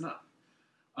 but it's not.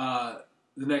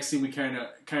 The next scene we kind of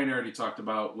already talked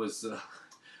about was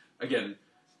again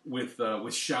with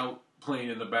Shout playing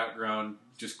in the background,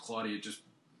 just Claudia just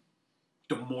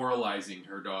demoralizing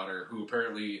her daughter, who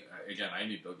apparently again I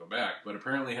need to go back, but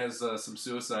apparently has some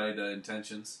suicide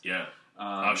intentions. Yeah,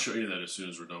 I'll show you that as soon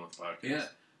as we're done with the podcast. Yeah.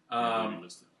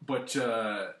 But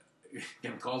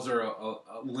again, calls her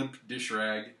a limp dish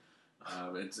rag.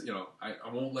 It's I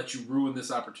won't let you ruin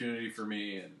this opportunity for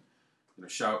me, and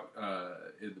Shout.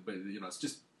 But it's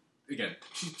just again,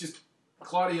 she's just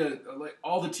Claudia. Like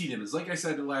all the Tiedemans, like I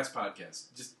said in the last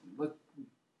podcast, just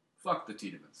fuck the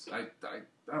Tiedemans. I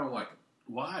don't like them.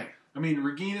 Why? I mean,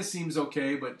 Regina seems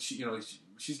okay, but she's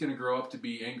going to grow up to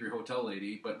be angry hotel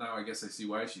lady. But now I guess I see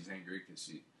why she's angry, because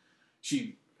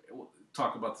she. We'll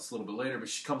talk about this a little bit later, but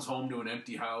she comes home to an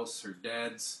empty house. Her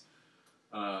dad's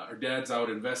out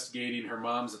investigating. Her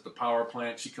mom's at the power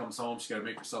plant. She comes home. She's got to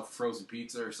make herself a frozen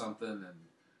pizza or something,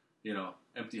 and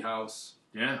empty house.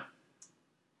 Yeah.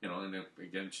 And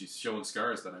again, she's showing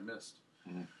scars that I missed.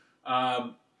 Mm-hmm.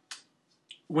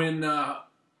 When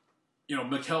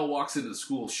Mikkel walks into the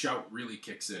school, Shout really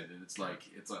kicks in, and it's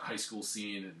a high school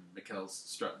scene, and Mikkel's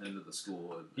strutting into the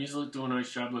school. And he's doing a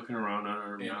nice job looking around on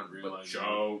her, not realizing.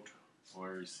 Shout.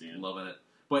 Where is seeing? Loving it.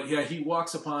 But yeah, he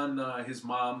walks upon his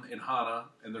mom and Hannah,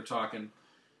 and they're talking,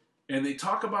 and they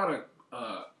talk about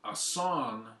a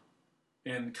song,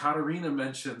 and Katarina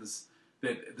mentions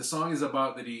that the song is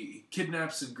about that he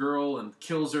kidnaps a girl and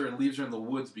kills her and leaves her in the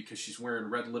woods because she's wearing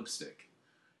red lipstick.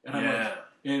 And I'm like,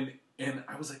 and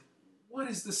I was like, what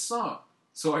is this song?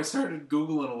 So I started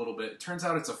Googling a little bit. It turns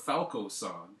out it's a Falco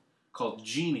song called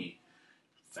Genie.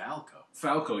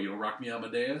 Falco, Rock Me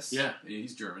Amadeus. Yeah.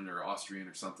 He's German or Austrian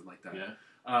or something like that. Yeah.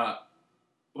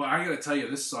 Well, I gotta tell you,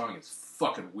 this song is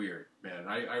fucking weird, man.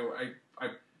 I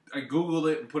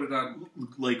Googled it and put it on.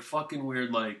 Like fucking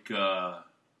weird, the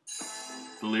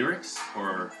lyrics?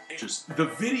 Or just... The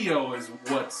video is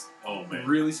what's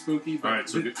really spooky. All right,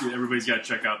 so everybody's got to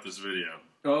check out this video.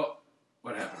 Oh,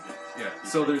 what happened? Yeah.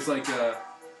 So there's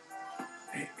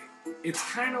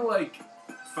it's kind of like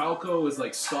Falco is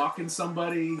stalking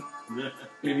somebody,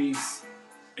 and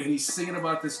he's singing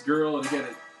about this girl, and again,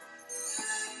 it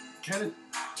kind of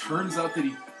turns out that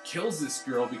he kills this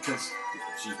girl because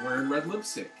she's wearing red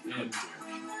lipstick. And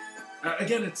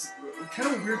again, it's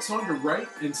kind of a weird song to write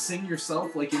and sing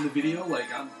yourself, in the video,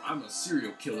 I'm a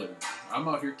serial killer. I'm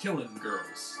out here killing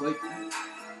girls.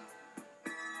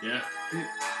 Yeah.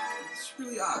 It's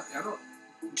really odd. I don't...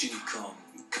 Ginny, come on.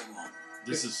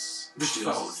 This is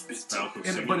Falco.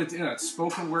 But it's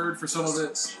spoken word for some of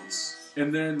it,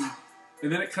 and then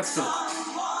it cuts to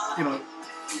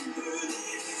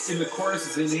in the chorus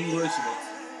it's in English, and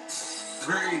it's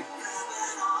very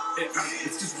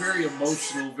it's just very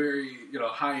emotional, very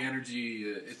high energy.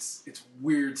 It's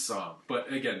weird song,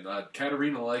 but again,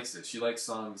 Katarina likes it. She likes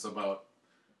songs about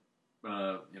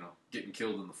getting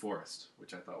killed in the forest,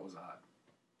 which I thought was odd.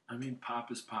 I mean,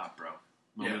 pop is pop, bro.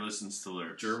 Nobody listens to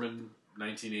lyrics. German,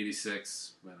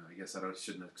 1986. Well, I guess I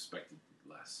shouldn't have expected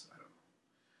less. I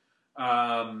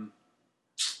don't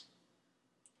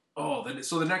know.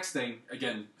 So the next thing,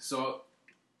 again,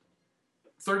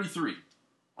 33.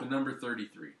 The number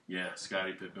 33. Yeah,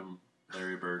 Scottie Pippen,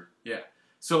 Larry Bird. Yeah.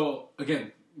 So,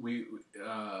 again,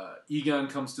 Egon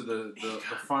comes to the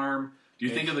farm. Do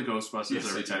you think of the Ghostbusters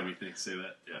every time you say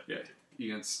that? Yeah.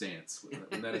 Egon Stantz.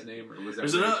 Wasn't that his name? Or was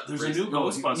that there's a new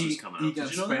Ghostbusters coming out. Egon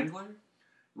Spangler?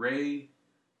 Ray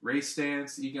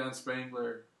Stantz, Egon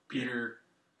Spangler, Peter,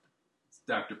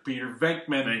 Dr. Peter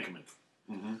Venkman.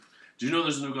 Mm-hmm. Do you know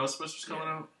there's a new Ghostbusters coming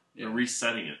out? Yeah. They're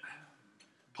resetting it.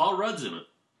 Paul Rudd's in it.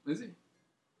 Is he?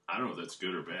 I don't know if that's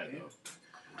good or bad, though.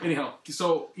 Anyhow,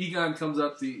 so Egon comes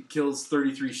up, kills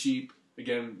 33 sheep.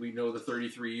 Again, we know the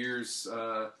 33 years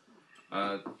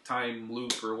time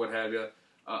loop or what have you.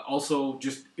 Also,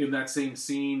 just in that same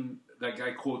scene, that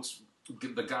guy quotes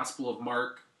the Gospel of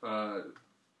Mark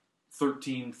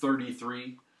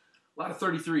 1333. A lot of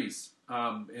 33s.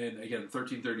 And again,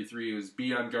 1333 was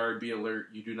be on guard, be alert.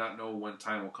 You do not know when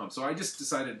time will come. So I just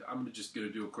decided I'm just going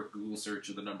to do a quick Google search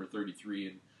of the number 33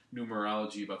 and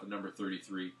numerology about the number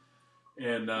 33.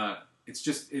 And it's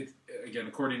just, again,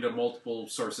 according to multiple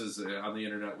sources on the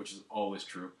internet, which is always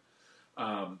true,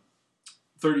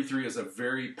 33 is a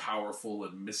very powerful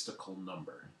and mystical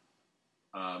number.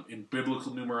 In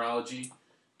biblical numerology,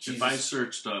 Jesus, if I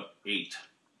searched up 8,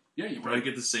 yeah, you would I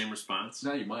get the same response?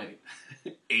 No, you might.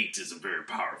 8 is a very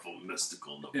powerful,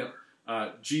 mystical number.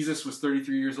 Yeah. Jesus was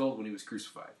 33 years old when he was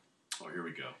crucified. Oh, here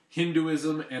we go.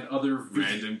 Hinduism and other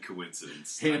random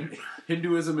coincidence.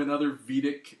 Hinduism and other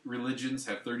Vedic religions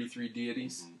have 33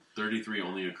 deities. 33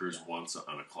 only occurs once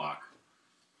on a clock.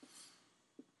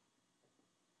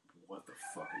 What the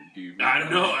fuck are you doing? I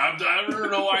don't know. I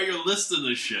don't know why you're listing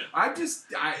this shit. I just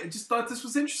thought this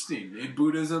was interesting. In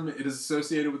Buddhism, it is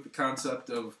associated with the concept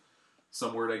of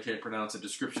some word I can't pronounce, a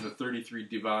description of 33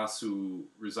 devas who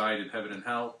reside in heaven and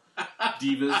hell.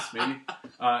 Divas, maybe.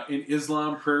 In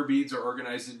Islam, prayer beads are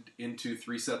organized into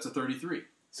 3 sets of 33.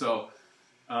 So,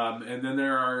 and then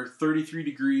there are 33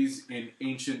 degrees in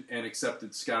ancient and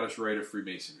accepted Scottish rite of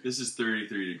Freemasonry. This is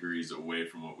 33 degrees away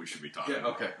from what we should be talking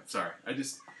about. Okay, I'm sorry. I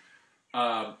just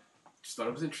thought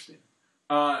it was interesting.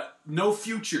 No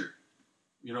future.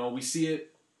 You know, we see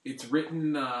it. It's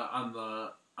written on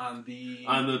the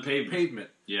pavement.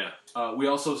 Yeah. We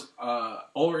also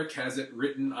Ulrich has it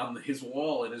written on his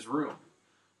wall in his room.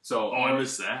 So I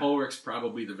missed that. Ulrich's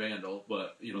probably the vandal,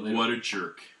 but you know what a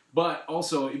jerk. But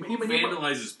also, who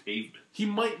vandalizes pavement? He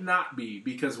might not be,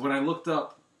 because when I looked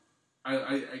up,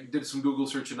 I did some Google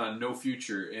searching on No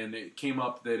Future, and it came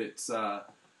up that it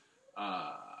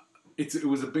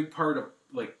was a big part of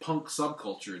like punk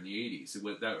subculture in the 80s. It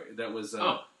was, that was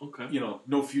okay. You know,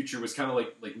 No Future was kind of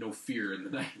like No Fear in the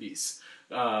 90s.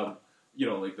 You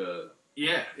know, like the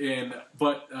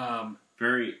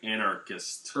very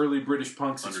anarchist. Early British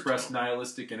punks undertone. expressed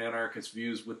nihilistic and anarchist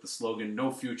views with the slogan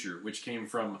 "No Future," which came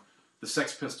from the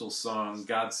Sex Pistols song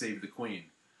 "God Save the Queen."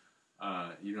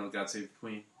 You know "God Save the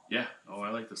Queen"? Yeah. Oh, I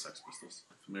like the Sex Pistols.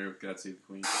 Familiar with "God Save the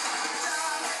Queen"?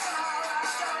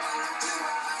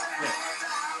 Yeah.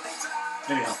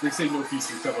 Anyhow, they say "No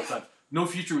Future" several times. "No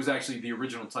Future" was actually the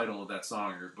original title of that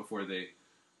song, or before they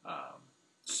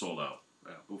sold out.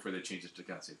 Before they changed it to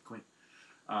 "God Save the Queen."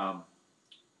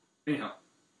 Anyhow,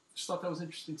 just thought that was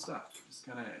interesting stuff. Just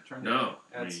kind of trying to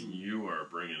add some. You are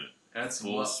bringing it add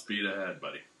some full speed ahead,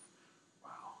 buddy.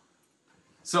 Wow.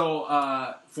 So,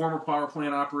 former power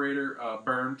plant operator,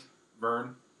 Vern.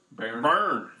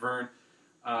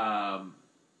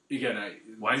 Again,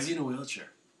 why is he in a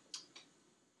wheelchair?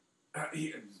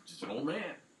 He's just an old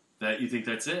man. You think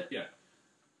that's it? Yeah.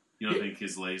 You don't think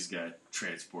his legs got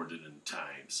transported in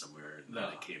time somewhere and then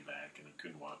it came back and he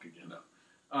couldn't walk again? No.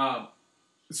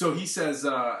 So he says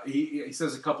he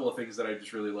says a couple of things that I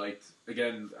just really liked.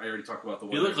 Again, I already talked about the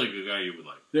one. He looked like a guy you would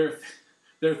like. There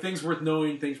are things worth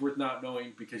knowing, things worth not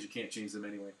knowing, because you can't change them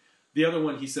anyway. The other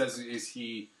one he says is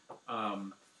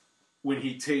when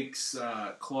he takes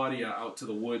Claudia out to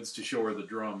the woods to show her the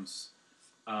drums,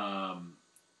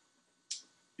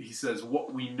 he says,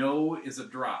 "What we know is a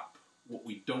drop. What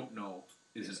we don't know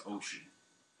is an ocean."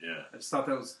 Yeah. I just thought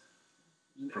that was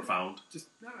profound. Just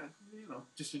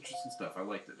just interesting stuff. I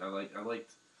liked it. I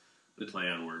liked the play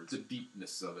on words, the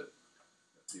deepness of it.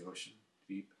 The ocean,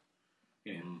 deep.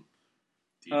 And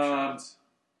deep shots.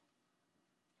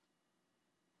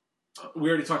 We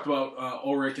already talked about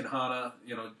Ulrich and Hannah.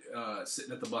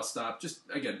 Sitting at the bus stop. Just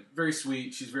again, very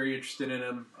sweet. She's very interested in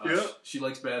him. She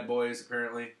likes bad boys,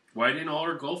 apparently. Why didn't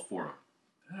Ulrich go for him?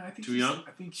 I think too young.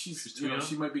 I think she's too young.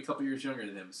 She might be a couple years younger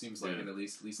than him. It seems like it, at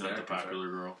least not the popular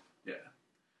girl. Yeah.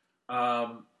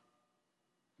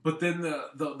 But then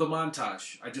the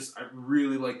montage. I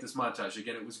really like this montage.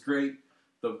 Again, it was great.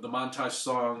 The montage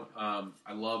song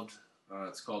I loved.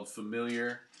 It's called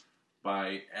 "Familiar"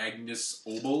 by Agnes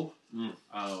Obel.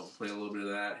 I'll play a little bit of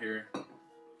that here.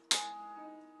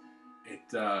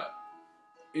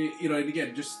 And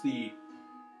again, just they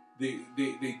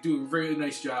do a very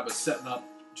nice job of setting up,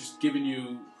 just giving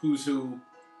you who's who,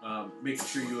 making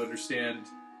sure you understand,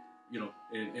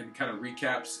 and kind of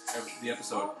recaps the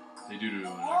episode. They do a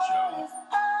nice job.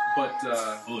 But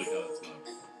holy cow, it's loud.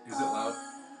 Is it loud?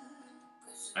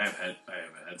 I have a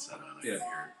headset on. I can hear it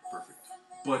perfect.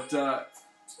 But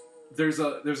there's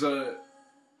a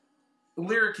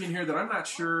lyric in here that I'm not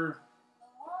sure,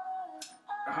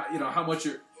 how much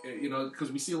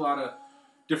because we see a lot of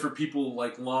different people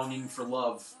like longing for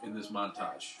love in this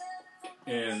montage,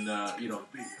 and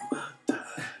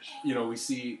we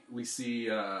see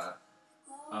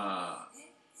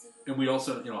And we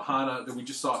also, Hana. We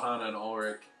just saw Hana and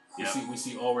Ulrich. Yeah. We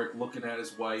see Ulrich looking at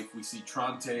his wife. We see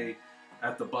Tronte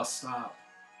at the bus stop,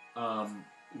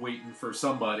 waiting for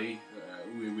somebody.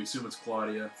 We assume it's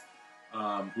Claudia.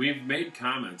 We've made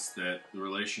comments that the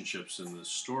relationships in the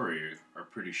story are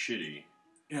pretty shitty.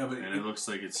 Yeah, but it looks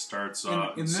like it starts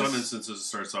off. In some instances, it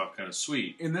starts off kind of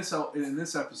sweet. In this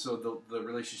episode, the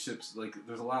relationships, like,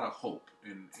 there's a lot of hope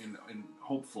and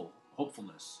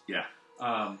hopefulness. Yeah.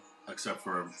 Except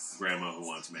for Grandma who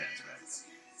wants Mads back.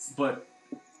 But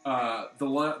the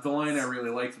line I really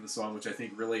liked in the song, which I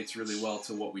think relates really well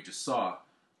to what we just saw,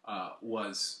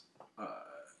 was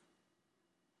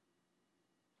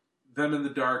them in the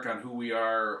dark on who we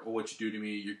are or what you do to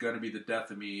me. You're going to be the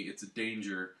death of me. It's a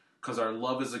danger because our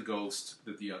love is a ghost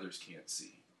that the others can't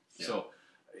see. Yeah. So,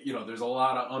 there's a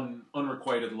lot of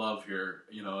unrequited love here,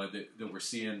 that we're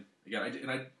seeing. Again,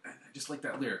 I just like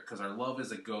that lyric, because our love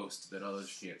is a ghost that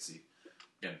others can't see.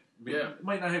 Again, it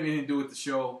might not have anything to do with the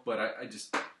show, but I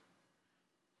just,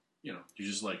 You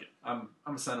just like it. I'm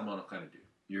a sentimental kind of dude.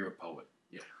 You're a poet.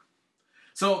 Yeah.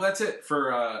 So that's it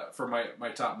for my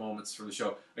top moments for the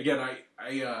show. Again, I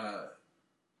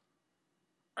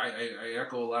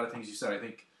echo a lot of things you said. I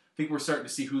think we're starting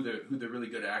to see who the really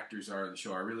good actors are in the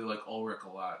show. I really like Ulrich a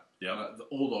lot. Yeah. The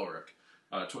old Ulrich.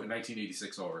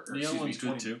 1986 Ulrich. The other one's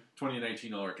good too.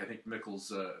 2019 Ulrich. I think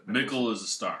Mikkel's... Mikkel is a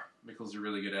star. Mikkel's a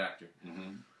really good actor.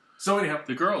 Mm-hmm. So anyhow...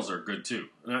 The girls are good too.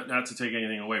 Not to take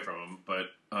anything away from him,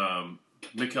 but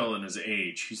Mikkel in his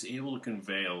age, he's able to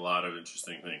convey a lot of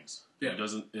interesting things. Yeah.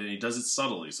 He does it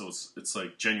subtly, so it's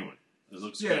like genuine. It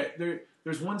looks good. Yeah,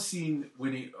 there's one scene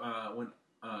when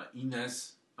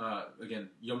Inez, again,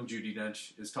 young Judi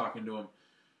Dench, is talking to him,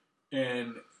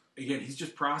 and again, he's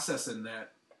just processing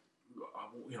that,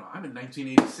 I'm in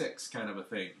 1986 kind of a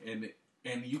thing,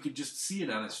 and you could just see it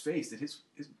on his face that his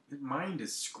mind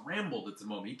is scrambled at the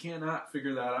moment. He cannot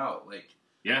figure that out.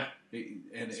 Yeah.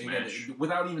 And again,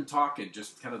 without even talking,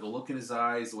 just kind of the look in his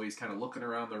eyes, the way he's kind of looking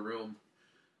around the room.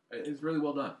 It's really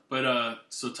well done. But,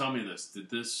 so tell me this. Did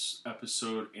this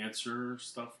episode answer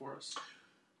stuff for us?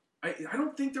 I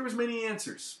don't think there was many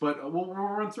answers, but we'll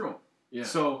run through them. Yeah.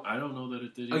 So I don't know that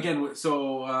it did either. Again,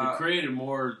 so... it created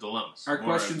more dilemmas. Our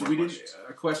questions,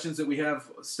 questions that we have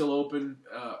still open.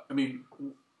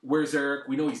 Where's Eric?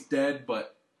 We know he's dead,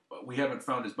 but we haven't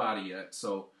found his body yet,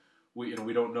 so we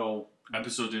don't know.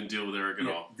 Episode didn't deal with Eric at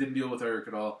all. Didn't deal with Eric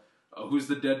at all. Who's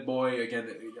the dead boy? Again,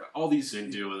 all these...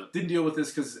 Didn't deal with it. Didn't deal with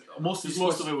this because most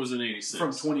of it was in 86.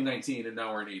 From 2019, and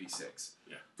now we're in 86.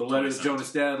 Yeah. The letter that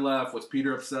Jonas' dad left, what's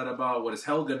Peter upset about, what does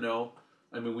Helga know?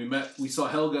 I mean, we saw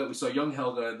Helga, we saw young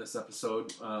Helga in this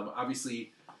episode.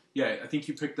 Obviously, I think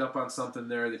you picked up on something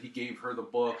there that he gave her the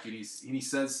book, and he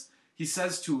says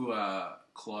to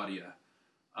Claudia,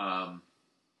 I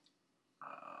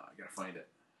gotta find it.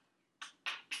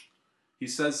 He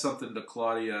says something to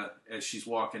Claudia as she's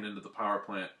walking into the power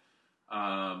plant.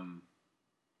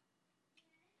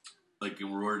 Like a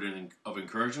word of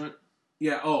encouragement?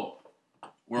 Yeah,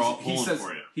 we're all pulling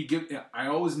for you. I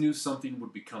always knew something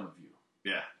would become of you.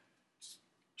 Yeah.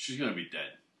 She's going to be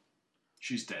dead.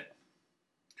 She's dead.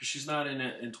 Because she's not in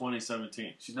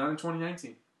 2017. She's not in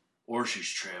 2019. Or she's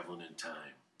traveling in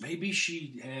time. Maybe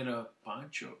she had a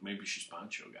Poncho. Maybe she's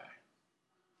Poncho guy.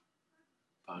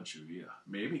 Poncho, yeah.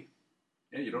 Maybe.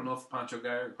 Yeah, you don't know if Poncho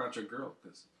guy or Poncho girl.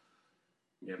 Cause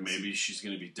maybe she's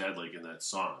going to be dead like in that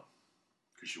song.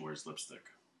 Because she wears lipstick.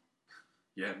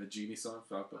 Yeah, in the Genie song.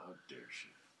 Falco. How dare she?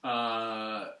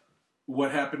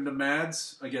 What happened to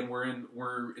Mads? Again,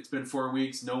 it's been 4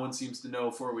 weeks. No one seems to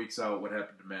know 4 weeks out what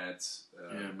happened to Mads.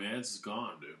 Mads is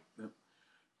gone, dude. Yep.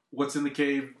 What's in the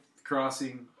cave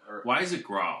crossing? Why is it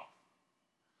growl?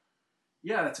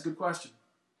 Yeah, that's a good question.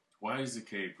 Why is the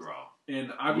cave growl? And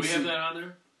do we have that on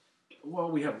there?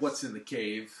 Well, we have what's in the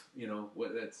cave.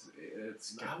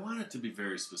 I want it to be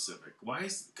very specific. Why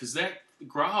because that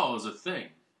growl is a thing.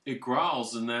 It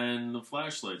growls and then the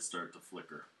flashlights start to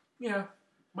flicker. Yeah.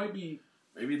 Might be.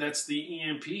 Maybe that's the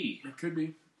EMP. It could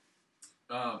be.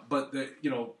 But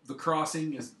the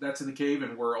crossing that's in the cave,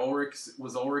 and where Ulrich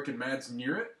and Mads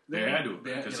near it. They had to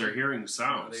because they're hearing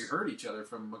sounds. They heard each other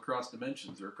from across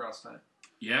dimensions or across time.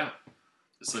 Yeah,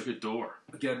 it's like a door.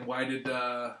 Again, why did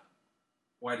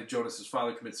Jonas'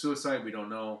 father commit suicide? We don't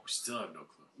know. We still have no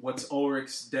clue. What's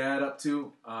Ulrich's dad up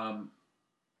to?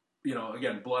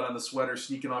 Again, blood on the sweater,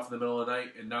 sneaking off in the middle of the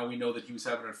night, and now we know that he was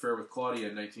having an affair with Claudia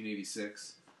in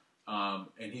 1986.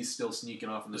 And he's still sneaking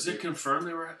off in the... Is it confirmed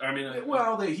they were... I mean...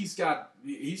 he's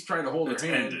trying to hold her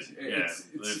hand. Ended.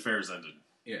 The affair's ended.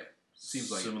 Yeah.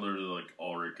 Seems like similar to like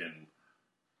Ulrich and...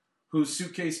 Who's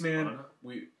Suitcase Man? Hana?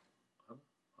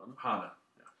 Hana.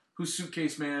 Yeah. Who's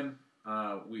Suitcase Man?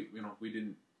 We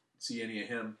didn't see any of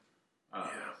him.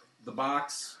 The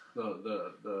box,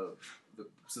 the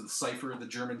cipher, the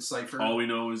German cipher. All we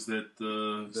know is that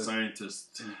the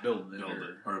scientist is building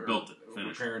it, built it,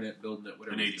 finished repairing it, building it,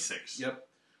 whatever. In '86. Yep.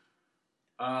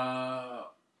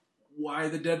 Why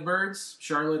the dead birds?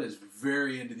 Charlotte is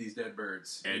very into these dead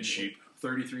birds. And sheep.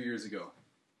 33 years ago.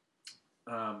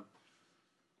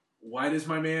 Why does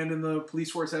my man in the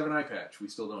police force have an eye patch? We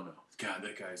still don't know. God,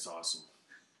 that guy's awesome.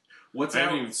 I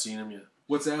haven't even seen him yet.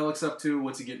 What's Alex up to?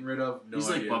 What's he getting rid of? No He's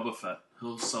idea. like Boba Fett.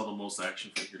 He'll sell the most action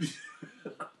figures.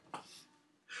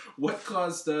 What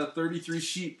caused 33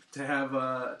 sheep to have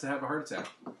a heart attack?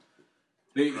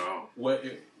 The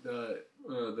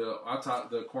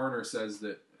coroner says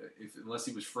that unless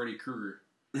he was Freddy Krueger,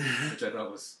 which I thought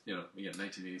was, again,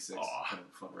 1986, kind of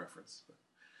a fun reference. But,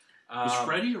 was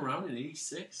Freddy around in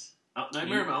 '86?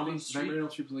 Nightmare on Elm Street? Nightmare on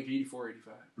Elm Street was like 84,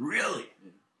 85. Really?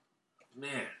 Yeah.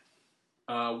 Man.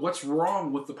 What's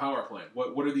wrong with the power plant?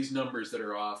 What are these numbers that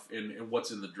are off, and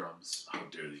what's in the drums? How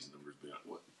dare these numbers be on?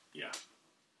 What? Yeah.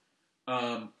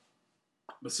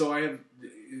 So I have,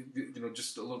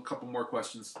 just a couple more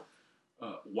questions.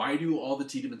 Why do all the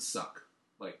Tiedemans suck?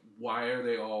 Like, why are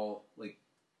they all like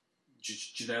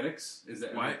genetics? Is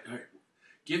that why?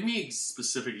 Give me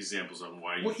specific exampms on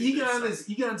why. Well,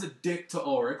 Egon's a dick to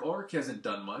Ulrich. Ulrich hasn't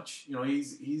done much.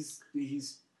 He's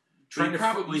trying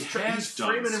to he's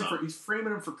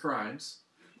framing him for crimes.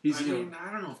 I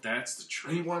don't know if that's the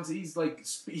truth.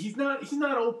 He's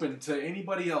not open to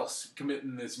anybody else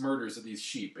committing these murders of these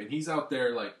sheep, and he's out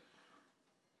there like.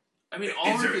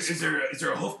 Ulrich is there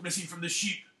a hoof missing from the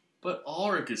sheep? But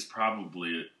Ulrich is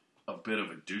probably a bit of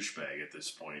a douchebag at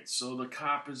this point, so the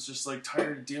cop is just like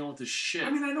tired of dealing with this shit. I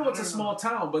know it's a small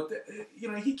town, but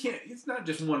he can't. It's not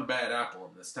just one bad apple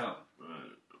in this town.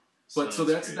 But so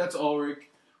that's Ulrich.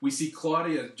 We see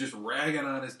Claudia just ragging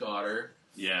on his daughter.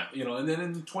 Yeah. And then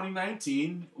in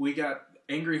 2019, we got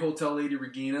angry hotel lady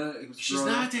Regina. She's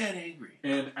not that angry.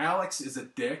 And Alex is a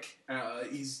dick.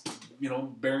 He's,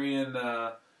 burying,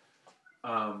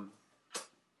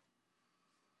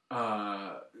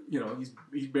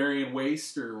 he's burying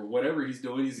waste or whatever he's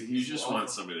doing. He just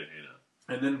wants somebody to hate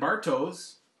on. And then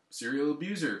Bartos, serial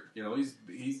abuser.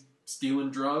 He's stealing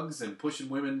drugs and pushing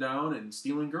women down and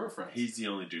stealing girlfriends. He's the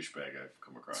only douchebag I've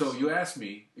come across. So you asked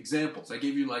me examples. I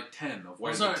gave you like 10 of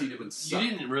why the Tiedemans suck. You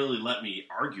didn't really let me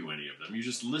argue any of them. You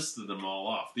just listed them all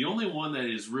off. The only one that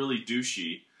is really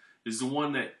douchey is the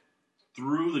one that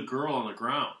threw the girl on the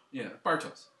ground. Yeah,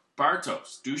 Bartos,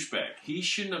 douchebag. He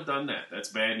shouldn't have done that. That's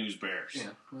Bad News Bears.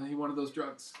 Yeah, well, he wanted those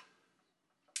drugs.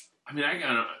 I'm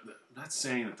not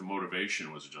saying that the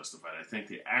motivation was justified. I think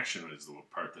the action is the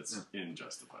part that's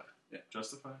unjustified. Yeah.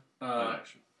 Justified?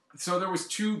 Action. So there was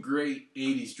 2 great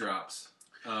 80s drops.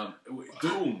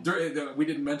 We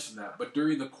didn't mention that, but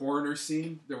during the coroner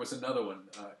scene, there was another one.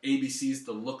 ABC's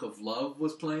The Look of Love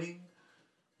was playing.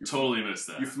 Totally missed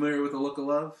that. You familiar with The Look of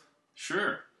Love?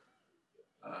 Sure.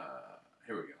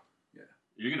 Here we go. Yeah.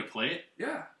 You're going to play it?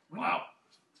 Yeah. Wow.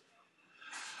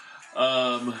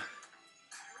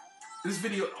 This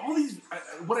video,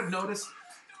 what I've noticed,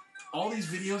 all these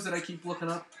videos that I keep looking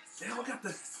up, they all got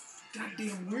the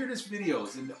goddamn weirdest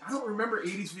videos, and I don't remember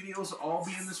 80s videos all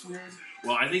being this weird.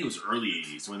 Well, I think it was early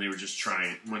 80s when they were just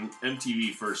when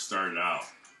MTV first started out.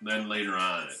 Then later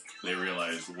on, they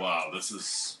realized, wow, this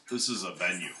is a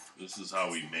venue. This is how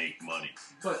we make money.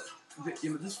 But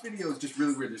this video is just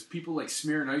really weird. There's people like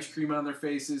smearing ice cream on their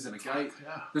faces, and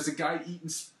there's a guy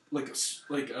eating like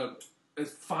a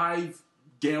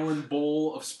 5-gallon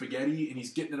bowl of spaghetti, and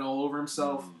he's getting it all over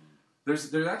himself.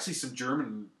 There's actually some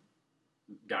German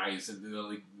guys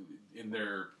in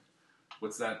their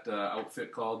what's that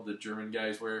outfit called? The German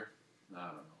guys wear, I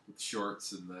don't know, with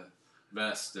shorts and the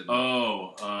vest. And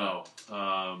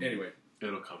anyway,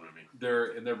 it'll come to me.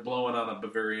 They're blowing on a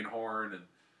Bavarian horn, and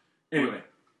anyway.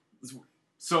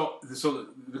 So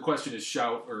the question is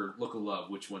Shout or Look of Love.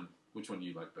 Which one do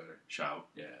you like better? Shout.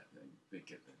 Yeah, I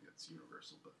think that's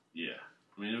universal. But yeah,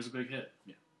 it was a big hit.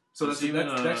 Yeah. So that's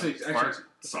actually fart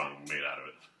song made out of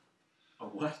it. A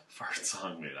what? Fart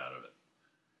song made out of it.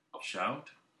 Shout,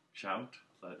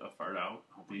 let a fart out.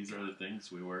 These are the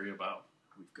things we worry about.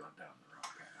 We've gone down the wrong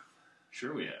path.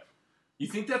 Sure we have. You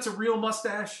think that's a real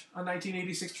mustache on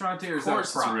 1986 Tronte, or is that a prop?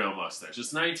 Of course it's a real mustache.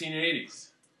 It's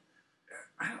 1980s.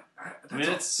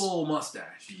 That's a full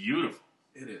mustache. Beautiful.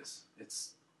 It is.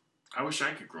 I wish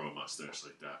I could grow a mustache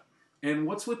like that. And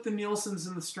what's with the Nielsen's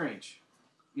and the Strange?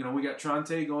 We got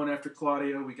Tronte going after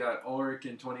Claudia. We got Ulrich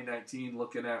in 2019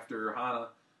 looking after Hannah.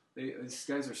 These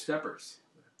guys are steppers.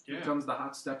 Yeah. Here comes the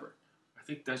hot stepper. I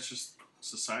think that's just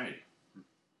society.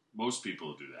 Most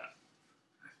people do that.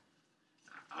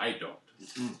 I don't.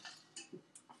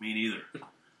 Me neither.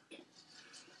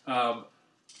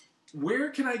 Where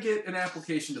can I get an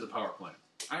application to the power plant?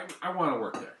 I want to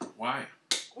work there. Why?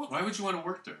 Why would you want to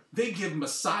work there? They give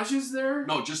massages there?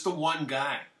 No, just the one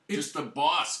guy. Just the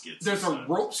boss gets There's a massage.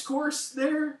 ropes course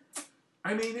there?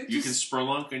 I mean, You can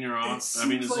spelunk in your office. I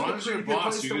mean, as long as you're a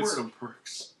boss, you get some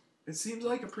perks. It seems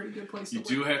like a pretty good place to work.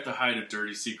 You do have to hide a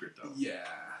dirty secret, though. Yeah.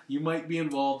 You might be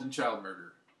involved in child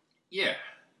murder. Yeah.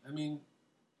 I mean,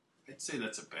 I'd say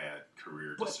that's a bad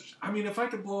career decision. I mean, if I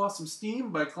could blow off some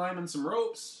steam by climbing some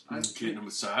ropes, Getting a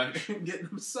massage. getting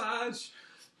a massage,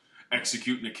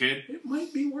 Executing a kid. it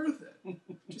might be worth it.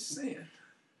 Just saying.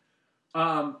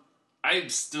 I'm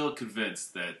still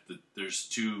convinced that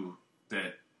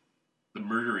that the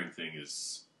murdering thing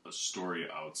is a story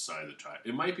outside the time.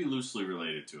 It might be loosely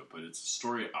related to it, but it's a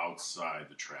story outside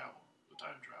the time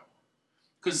travel.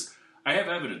 Because I have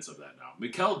evidence of that now.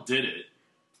 Mikkel did it.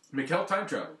 Mikkel time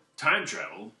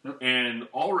traveled. Yep. And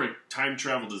Ulrich time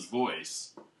traveled his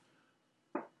voice,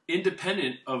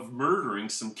 independent of murdering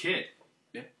some kid.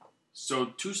 Yeah. So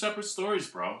 2 separate stories,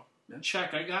 bro. Yeah.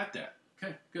 Check, I got that.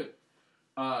 Okay, good.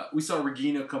 We saw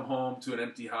Regina come home to an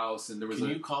empty house, and there was Can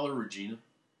you call her Regina?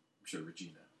 Sure,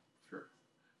 Regina. Sure.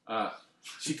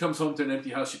 She comes home to an empty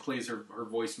house. She plays her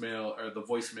voicemail, or the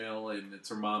voicemail, and it's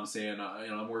her mom saying,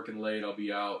 I'm working late. I'll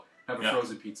be out. Have a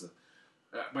frozen pizza.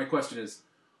 My question is,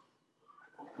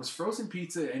 was frozen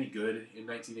pizza any good in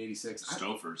 1986?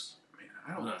 Stouffer's.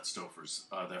 I don't. Not Stouffer's.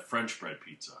 That French bread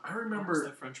pizza. I remember what was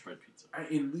that French bread pizza.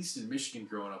 At least in Michigan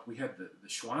growing up, we had the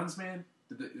Schwanzmann.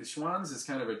 The Schwanz is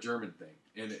kind of a German thing,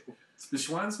 and the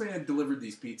Schwanzmann delivered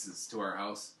these pizzas to our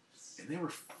house, and they were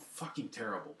fucking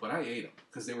terrible. But I ate them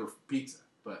because they were pizza.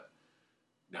 But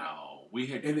no, we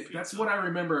had. And pizza. That's what I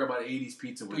remember about 80s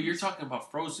pizza. But you're talking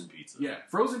about frozen pizza. Yeah,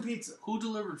 frozen pizza. Who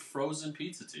delivered frozen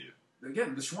pizza to you?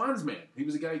 Again, the Schwanzmann. He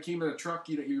was a guy who came in a truck.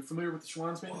 You're familiar with the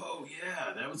Schwanzmann? Oh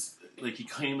yeah, that was like he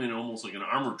came in almost like an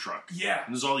armored truck. Yeah,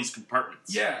 and there's all these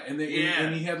compartments. Yeah, and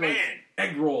he had like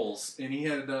egg rolls, and he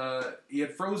had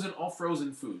all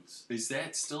frozen foods. Is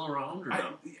that still around or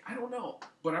no? I don't know,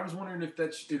 but I was wondering if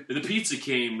that's the pizza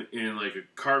came in like a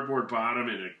cardboard bottom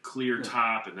and a clear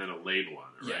top, and then a label on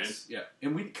it, right? Yes, yeah,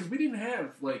 and because we didn't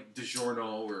have like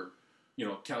DiGiorno or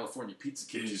California Pizza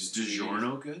Kitchen. Is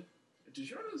DiGiorno good?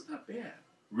 DiGiorno's not bad.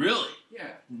 Really? Yeah.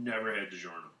 Never had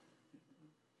DiGiorno.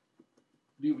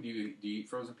 Do you eat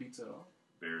frozen pizza at all?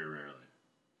 Very rarely.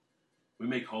 We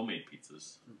make homemade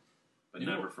pizzas, but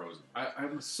never frozen.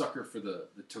 I'm a sucker for the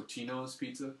Totino's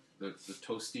pizza, the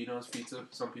Tostinos pizza,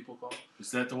 some people call it.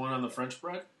 Is that the one on the French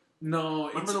bread? No,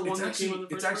 Remember the one that came on the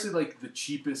French bread? actually like the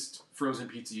cheapest frozen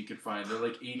pizza you could find. They're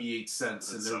like 88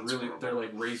 cents, and they're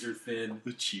like razor thin.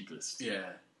 The cheapest. Yeah,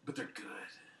 but they're good.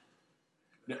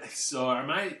 So am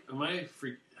I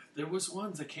there was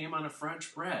ones that came on a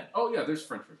French bread. Oh yeah, there's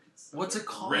French bread pizza. What's it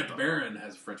called? Red Baron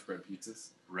has French bread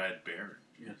pizzas. Red Baron.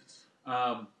 Yes.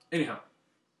 Anyhow.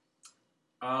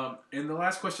 And the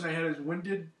last question I had is, when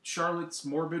did Charlotte's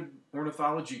morbid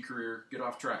ornithology career get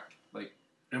off track? Like,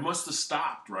 it must have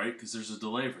stopped, right? Because there's a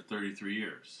delay for 33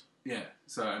 years. Yeah.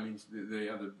 So I mean,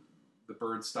 the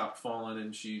birds stopped falling,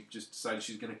 and she just decided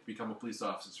she's going to become a police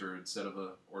officer instead of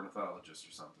a ornithologist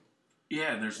or something.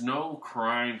 Yeah, and there's no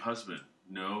crying husband,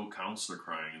 no counselor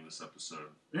crying in this episode.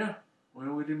 Yeah,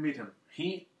 well, we didn't meet him.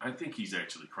 I think he's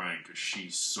actually crying because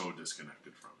she's so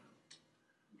disconnected from him.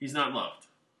 He's not loved.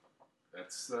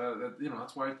 That's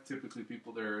that's why typically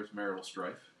there's marital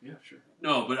strife. Yeah, sure.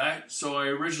 No, but I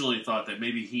originally thought that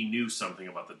maybe he knew something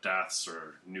about the deaths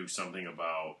or knew something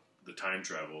about the time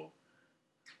travel,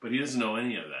 but he doesn't know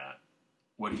any of that.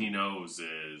 What he knows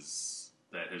is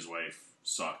that his wife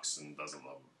sucks and doesn't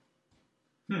love him.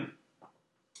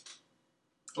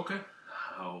 Okay.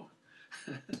 Oh,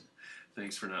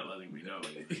 thanks for not letting me know.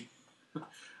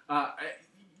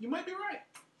 You might be right,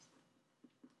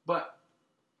 but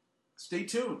stay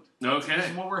tuned. Okay. This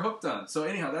is what we're hooked on. So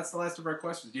anyhow, that's the last of our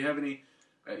questions. Do you have any?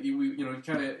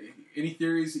 Any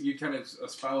theories that you kind of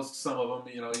espoused some of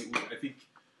them? I think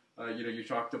you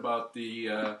talked about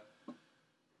the.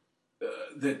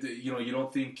 That you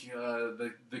don't think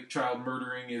the child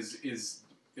murdering is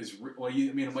well,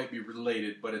 it might be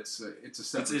related, but it's a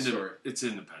separate story. It's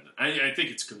independent. I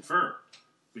think it's confirmed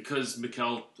because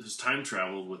Mikkel has time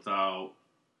traveled without.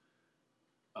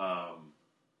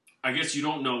 I guess you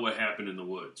don't know what happened in the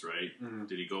woods, right? Mm-hmm.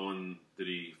 Did he go in? Did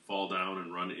he fall down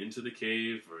and run into the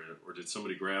cave, or did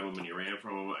somebody grab him and he ran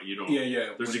from him? You don't.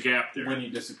 Yeah. There's a gap there when he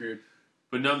disappeared.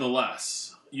 But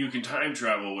nonetheless, you can time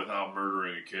travel without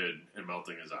murdering a kid and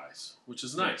melting his eyes, which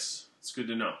is nice. It's good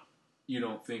to know. You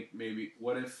don't think maybe,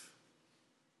 what if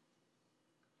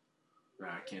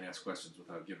I can't ask questions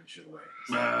without giving shit away.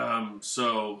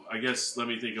 So I guess let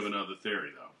me think of another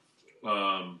theory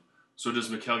though. So does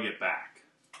Mikkel get back?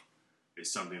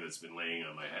 Is something that's been laying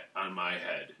on my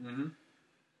head, Mm-hmm.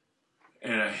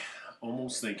 and I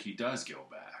almost think he does go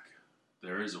back.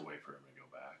 There is a way for him to go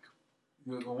back.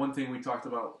 The one thing we talked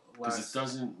about Because it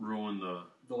doesn't ruin the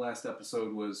last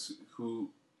episode was who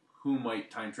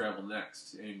might time travel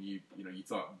next, and you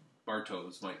thought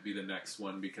Bartos might be the next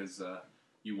one because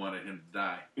you wanted him to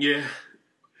die. Yeah.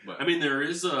 But I mean, there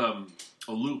is a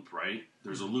loop, right?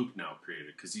 There's a loop now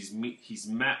created because he's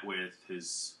met with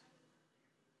his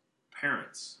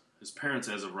parents. His parents,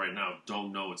 as of right now,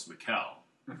 don't know it's Mikkel.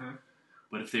 Mm-hmm.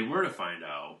 But if they were to find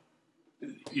out,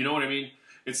 you know what I mean?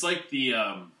 It's like the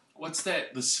what's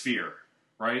that? The Sphere,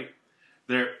 right?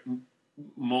 There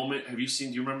moment. Have you seen?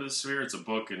 Do you remember the Sphere? It's a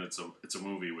book and it's a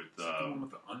movie with the one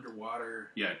with the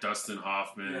underwater. Yeah, Dustin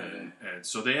Hoffman, Yeah. and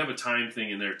so they have a time thing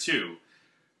in there too.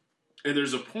 And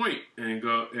there's a point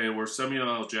where Samuel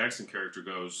L. Jackson character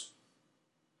goes,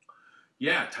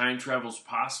 yeah, time travel's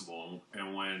possible.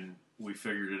 And when we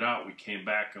figured it out, we came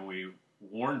back and we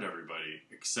warned everybody,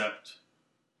 except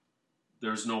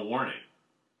there's no warning.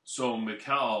 So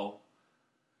Mikkel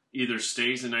either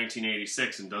stays in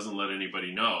 1986 and doesn't let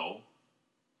anybody know,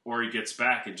 or he gets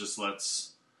back and just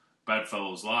lets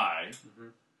bedfellows lie. Mm-hmm.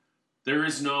 There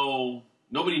is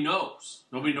nobody knows.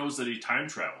 Nobody knows that he time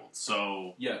traveled.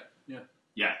 So yeah.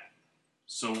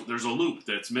 So there's a loop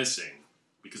that's missing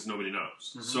because nobody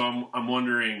knows. Mm-hmm. So I'm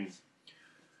wondering,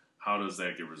 how does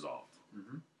that get resolved?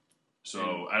 Mm-hmm.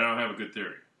 So I don't have a good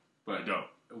theory. But I don't.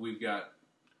 We've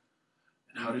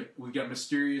got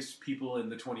mysterious people in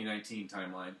the 2019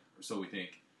 timeline, or so we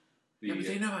think. Yeah, but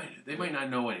they might not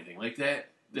know anything like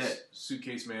that. That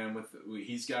suitcase man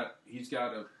he's got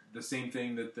the same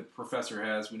thing that the professor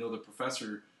has. We know the professor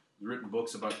has written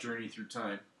books about Journey Through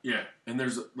Time. Yeah, and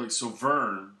there's so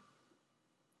Vern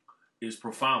is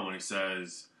profound when he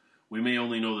says, "We may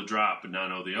only know the drop, but not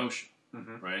know the ocean."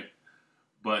 Mm-hmm. Right?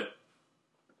 But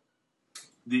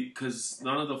because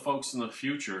none of the folks in the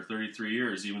future, 33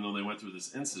 years, even though they went through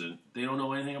this incident, they don't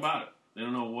know anything about it. They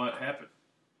don't know what happened.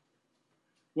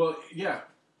 Well, yeah.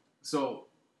 So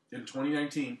in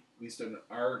 2019, at least in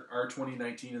our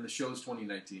 2019 and the show's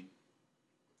 2019,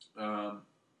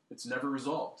 it's never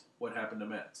resolved what happened to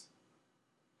Mads.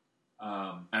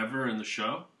 Ever in the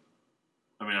show?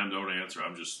 I mean, I don't answer.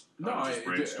 I'm just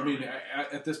brainstorming. I mean,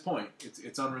 at this point,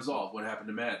 it's unresolved what happened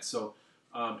to Mads. So,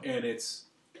 and it's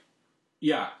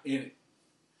you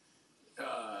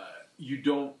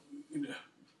don't,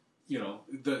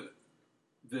 the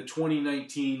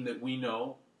 2019 that we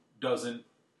know doesn't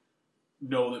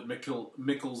know that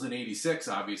Mikkel's in 86.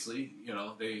 Obviously,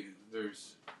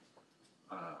 there's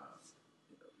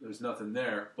nothing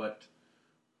there, but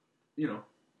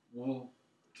we'll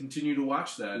continue to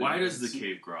watch that. Why does the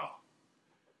cave growl?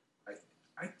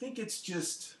 I think it's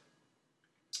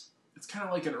kind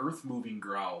of like an earth-moving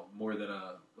growl more than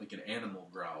an animal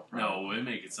growl. Probably. No, they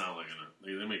make it sound like a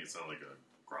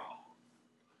growl.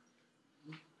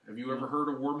 Have you ever heard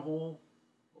a wormhole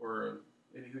or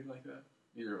anything like that?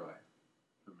 Neither have I.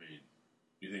 I mean,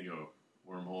 you think a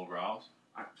wormhole growls?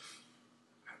 I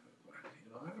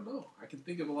don't know. I can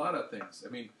think of a lot of things. I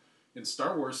mean, in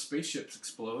Star Wars, spaceships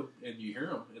explode and you hear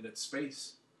them, and it's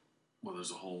space. Well,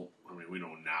 there's a whole. I mean, we do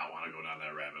not want to go down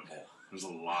that rabbit hole. There's a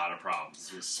lot of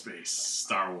problems with space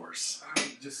Star Wars.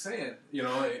 I'm just saying,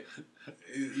 there's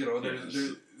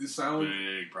sound.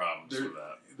 Big problems with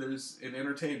that. There's in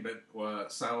entertainment,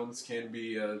 sounds can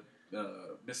be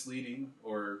misleading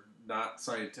or not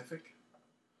scientific.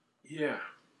 Yeah.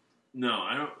 No,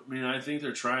 I don't. I mean, I think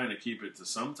they're trying to keep it to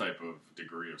some type of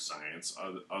degree of science,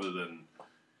 other than.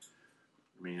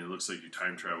 I mean, it looks like you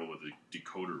time travel with a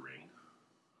decoder ring.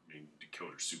 I mean,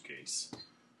 decoder suitcase.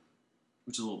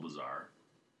 Which is a little bizarre.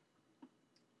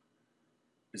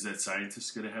 Is that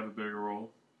scientist going to have a bigger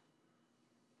role?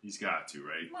 He's got to,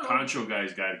 right? Well, Poncho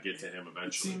guy's got to get to him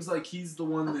eventually. It seems like he's the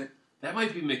one that... That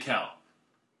might be Mikkel.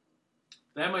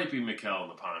 That might be Mikkel in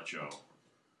the poncho.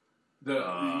 You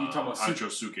talking about poncho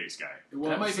suitcase guy. Well,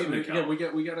 that might be Mikkel. Yeah, we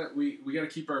gotta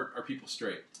keep our people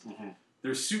straight. Mm-hmm.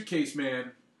 There's Suitcase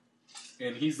Man,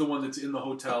 and he's the one that's in the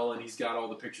hotel, and he's got all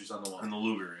the pictures on the wall. And the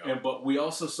Luger, yeah. But we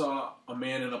also saw a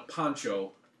man in a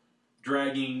poncho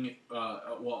dragging,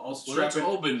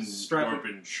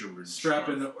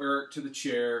 strapping Eric to the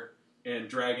chair and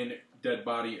dragging dead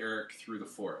body Eric through the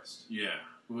forest. Yeah.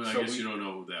 Well, I guess you don't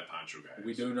know who that poncho guy is.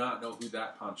 We do not know who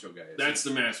that poncho guy is. That's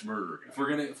the mass murderer guy. If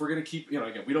we're gonna keep,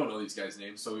 again, we don't know these guys'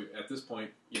 names, so at this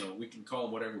point, we can call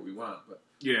them whatever we want. But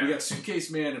yeah, we got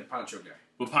Suitcase Man and Poncho Guy.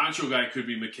 But Poncho Guy could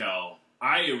be Mikkel,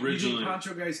 I You originally think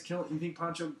Pancho Guy's killing?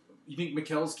 You think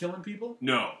Mikkel's killing people?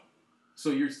 no. So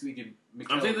you're thinking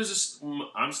Mikkel? I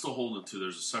think I'm still holding to.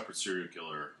 There's a separate serial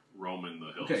killer roaming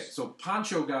the hills. Okay, so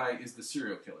Pancho Guy is the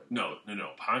serial killer. No.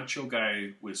 Pancho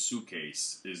Guy with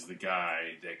suitcase is the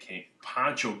guy that came.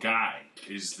 Pancho Guy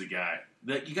is the guy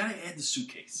that you got to add the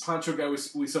suitcase. Pancho Guy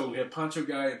so we have Pancho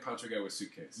Guy and Pancho Guy with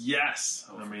suitcase. Yes,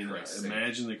 Oh, I for mean, Christ's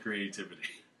imagine the creativity.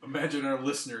 Imagine our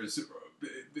listeners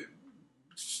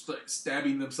just like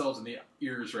stabbing themselves in the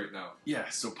ears right now. Yeah,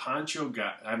 so Pancho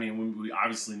Guy. I mean, we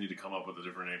obviously need to come up with a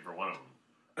different name for one of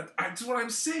them. That's what I'm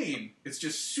saying. It's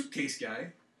just Suitcase Guy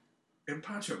and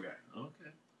Pancho Guy.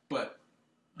 Okay. But,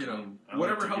 I mean, I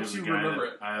whatever like to helps give you the guy remember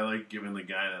that- it. I like giving the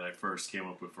guy that I first came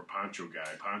up with for Pancho Guy.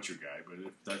 But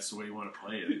if that's the way you want to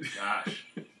play it, gosh.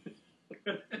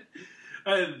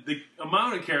 And the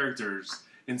amount of characters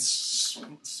in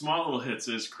small little hits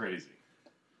is crazy.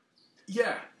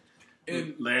 Yeah.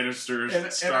 And Lannisters,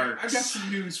 and Starks. I've got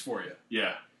some news for you.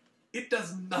 Yeah. It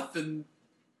does nothing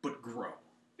but grow.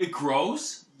 It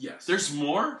grows? Yes. There's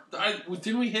more?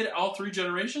 Didn't we hit all 3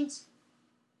 generations?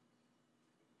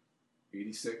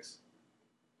 86,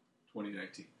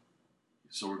 2019.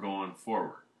 So we're going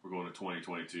forward. We're going to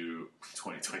 2022.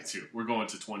 We're going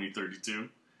to 2032,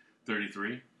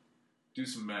 33. Do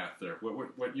some math there.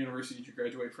 What university did you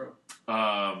graduate from?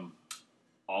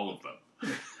 All of them.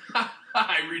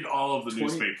 I read all of the 20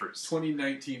 newspapers.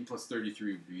 2019 plus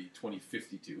 33 would be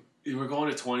 2052. We're going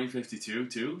to 2052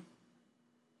 too?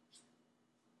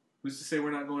 Who's to say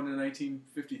we're not going to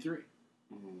 1953?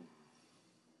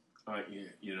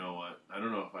 You know what? I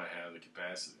don't know if I have the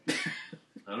capacity.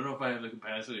 I don't know if I have the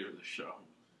capacity for the show.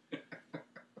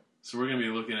 So we're going to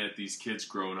be looking at these kids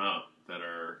growing up that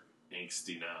are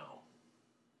angsty now.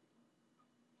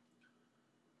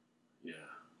 Yeah.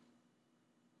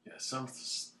 Yeah,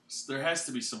 there has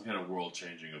to be some kind of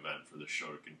world-changing event for the show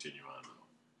to continue on, though.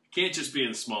 It can't just be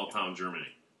in small-town Germany.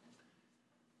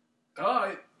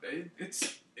 Oh,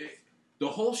 the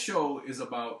whole show is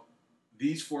about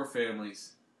these 4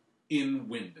 families in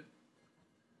Winden.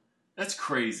 That's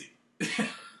crazy.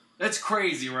 That's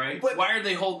crazy, right? But- why are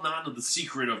they holding on to the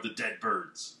secret of the dead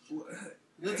birds?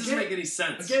 That doesn't make any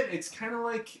sense. Again, it's kind of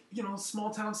like,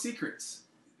 small town secrets.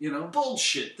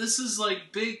 Bullshit. This is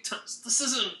like big time.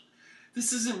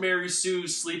 This isn't Mary Sue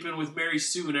sleeping with Mary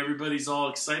Sue and everybody's all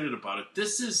excited about it.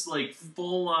 This is like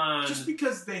full on. Just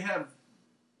because they have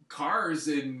cars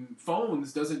and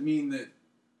phones doesn't mean that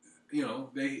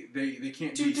they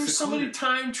can't be Dude, there's somebody secluded.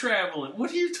 time traveling. What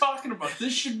are you talking about?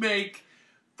 This should make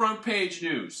front page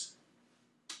news.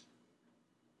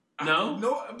 No?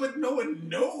 No, but no one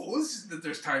knows that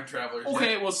there's time travelers.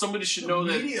 Okay, yet. well, somebody should The know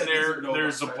that media doesn't know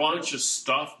there's a about bunch time of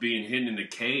stuff being hidden in a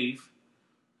cave.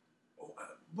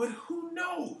 But who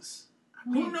knows?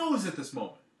 mean- Who knows at this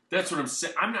moment? That's what I'm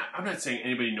saying. I'm not saying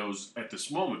anybody knows at this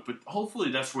moment, but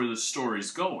hopefully that's where the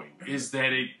story's going. Is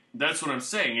that it? That's what I'm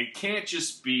saying. It can't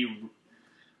just be.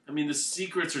 I mean, the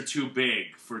secrets are too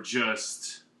big for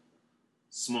just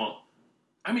small.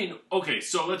 I mean, okay,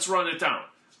 so let's run it down.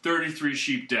 33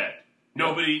 sheep dead.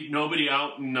 Nobody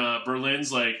out in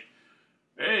Berlin's like,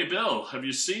 hey, Bill, have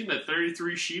you seen that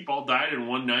 33 sheep all died in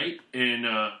one night in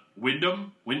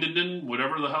Winden,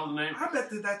 whatever the hell the name? I bet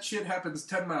that shit happens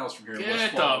 10 miles from here. in Get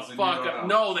West the Falls, and you fuck don't up.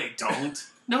 know. No, they don't.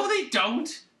 No, they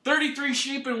don't. 33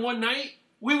 sheep in one night?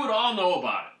 We would all know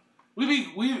about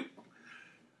it.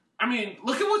 I mean,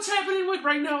 look at what's happening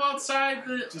right now outside.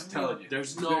 Just telling you.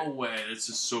 There's no way. It's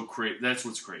just so crazy. That's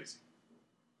what's crazy.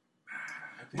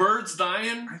 Birds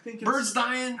dying? I think Birds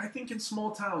dying? I think in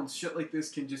small towns, shit like this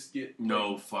can just get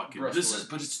No fucking. brushed away.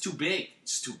 But it's too big.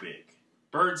 It's too big.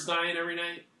 Birds dying every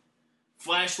night.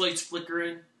 Flashlights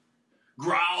flickering.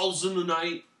 Growls in the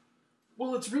night.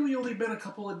 Well, it's really only been a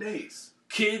couple of days.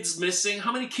 Kids missing.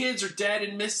 How many kids are dead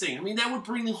and missing? I mean, that would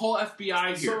bring the whole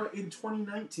FBI here. So in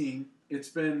 2019, it's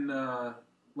been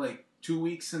like 2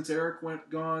 weeks since Eric went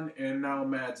gone, and now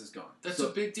Mads is gone. That's So-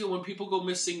 a big deal. When people go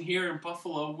missing here in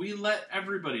Buffalo, we let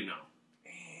everybody know.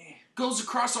 Goes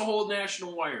across a whole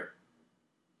national wire.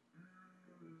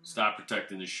 Stop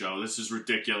protecting the show. This is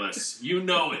ridiculous. You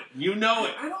know it. You know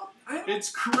it. I don't.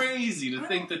 It's crazy to I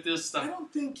think don't- that this stuff. I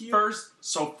don't think you.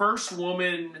 First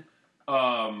woman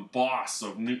boss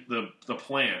of the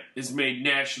plant is made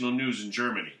national news in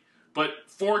Germany. But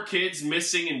 4 kids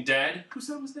missing and dead. Who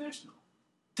said it was national?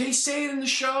 They say it in the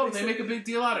show. They They say- make a big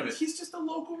deal out of it. He's just a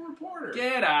local reporter.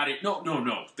 Get out of it.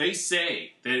 No. They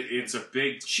say that it's a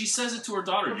big... She says it to her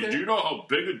daughter. Okay. Do you know how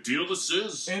big a deal this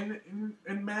is? And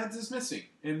Mads is missing,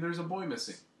 and there's a boy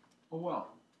missing. Oh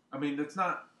well. I mean, that's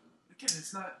not. Again,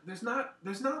 it's not. There's not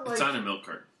like. It's on a milk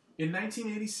carton. In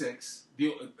 1986,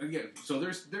 so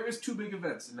there is two big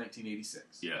events in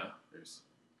 1986. Yeah. There's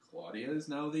Claudia is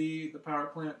now the power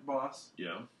plant boss.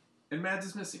 Yeah. And Mads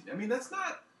is missing. I mean, that's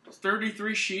not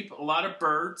 33 sheep, a lot of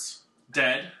birds,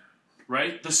 dead,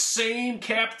 right? The same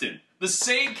captain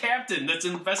that's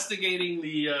investigating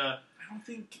the.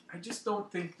 I just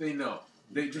don't think they know.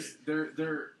 They just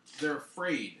they're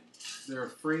afraid. They're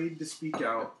afraid to speak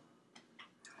out.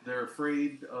 They're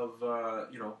afraid of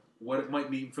what it might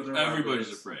mean for their lives.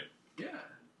 Everybody's afraid. Yeah.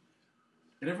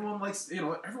 And everyone likes,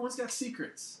 everyone's got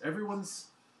secrets. Everyone's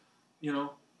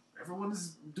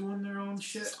doing their own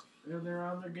shit. They're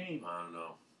on their game. I don't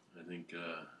know. I think,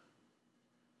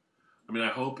 I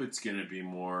hope it's going to be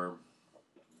more,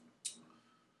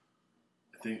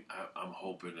 I'm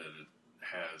hoping that it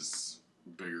has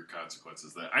bigger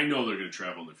consequences. That I know they're going to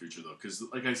travel in the future, though, because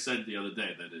like I said the other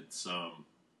day, that it's,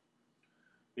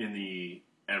 in the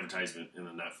advertisement in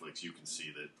the Netflix, you can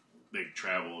see that they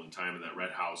travel in time and that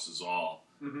red house is all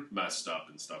messed up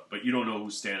and stuff, but you don't know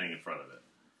who's standing in front of it.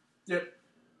 Yep.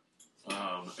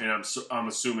 And I'm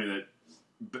assuming that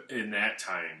in that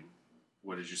time,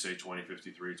 what did you say,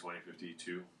 2053,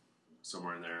 2052,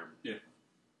 somewhere in there? Yeah.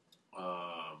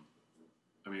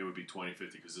 It would be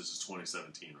 2050 because this is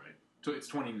 2017, right? So it's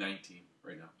 2019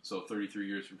 right now. So 33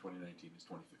 years from 2019 is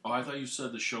 2050. Oh, I thought you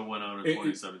said the show went out in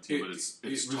 2017, but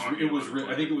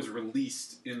I think it was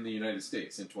released in the United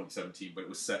States in 2017, but it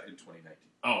was set in 2019.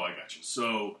 Oh, I got you.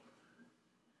 So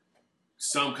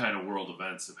some kind of world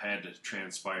events have had to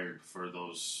transpire for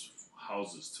those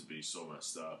houses to be so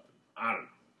messed up. I don't know.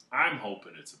 I'm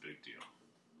hoping it's a big deal.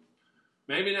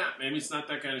 Maybe not. Maybe it's not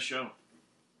that kind of show.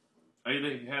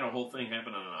 They had a whole thing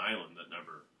happen on an island that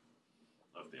never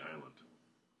left the island.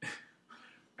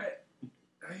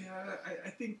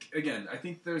 I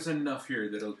think there's enough here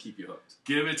that'll keep you hooked.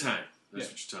 Give it time. That's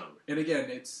what you're telling me. And again,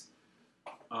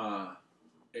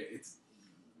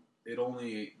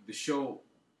 the show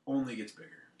only gets bigger.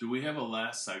 Do we have a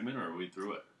last segment, or are we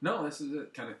through it? No, this is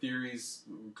it. Kind of theories,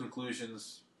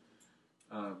 conclusions.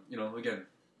 Again,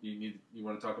 you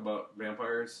want to talk about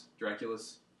vampires,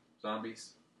 Draculas,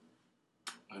 zombies.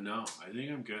 No, I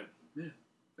think I'm good.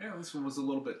 Yeah, this one was a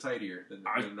little bit tighter than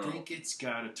normal. I think it's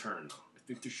got to turn, though. I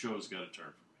think the show's got to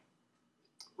turn for me.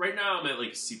 Right now, I'm at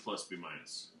like a C+, B-.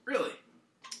 Really?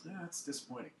 Yeah, that's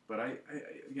disappointing. But I'm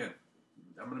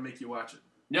going to make you watch it.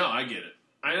 No, I get it.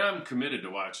 I'm committed to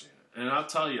watching it. And I'll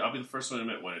tell you, I'll be the first one to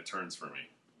admit when it turns for me.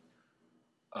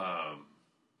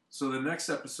 So the next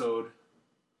episode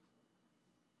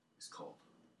is called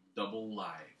Double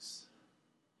Lives.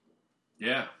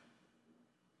 Yeah.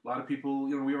 A lot of people,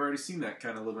 we've already seen that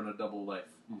kind of living a double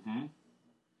life. Mm-hmm.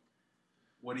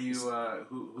 What do you,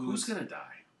 who's going to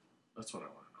die? That's what I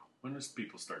want to know. When does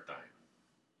people start dying?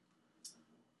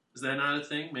 Is that not a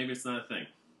thing? Maybe it's not a thing.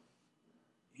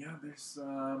 Yeah, there's,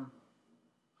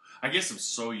 I guess I'm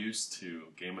so used to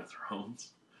Game of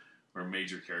Thrones, where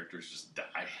major characters just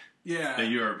die. Yeah. That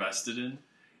you are vested in.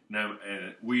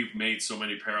 And we've made so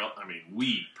many parallels.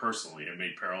 We personally have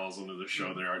made parallels into the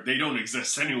show. They don't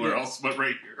exist anywhere else but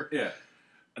right here. Yeah.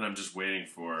 And I'm just waiting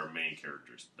for main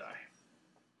characters to die.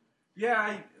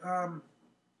 Yeah,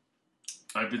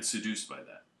 I've been seduced by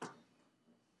that.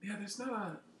 Yeah, there's not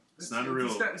a. It's not a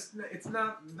real. It's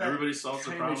not that everybody solves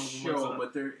the problem show,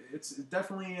 but it's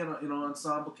definitely an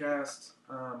ensemble cast.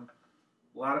 A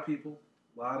lot of people,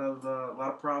 a lot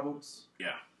of problems.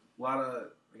 Yeah. A lot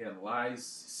of lies,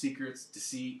 secrets,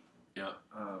 deceit. Yeah.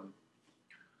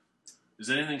 Is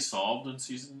anything solved in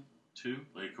season 2?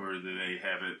 Or do they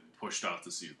have it pushed off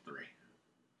to season 3?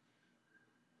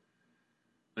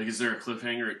 Is there a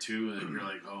cliffhanger at 2 that you're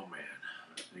like, oh man,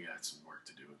 they got some work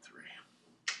to do in 3?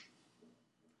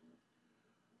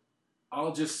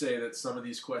 I'll just say that some of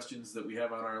these questions that we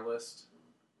have on our list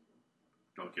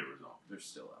don't get resolved. They're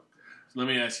still out there. So let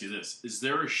me ask you this. Is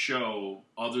there a show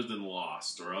other than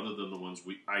Lost or other than the ones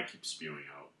I keep spewing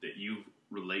out that you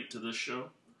relate to this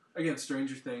show? Again,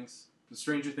 Stranger Things. The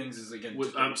Stranger Things is, again,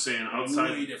 what I'm saying,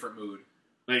 outside really different mood.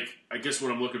 I guess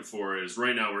what I'm looking for is,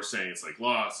 right now we're saying it's like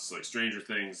Lost, it's like Stranger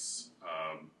Things.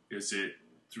 Is it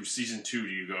through season 2 do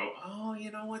you go, oh,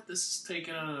 you know what, this is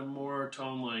taking on a more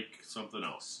tone like something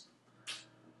else?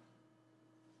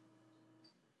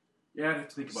 Yeah, I'd have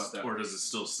to think about that. Or does it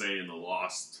still stay in the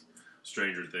Lost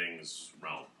Stranger Things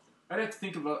realm? I'd have to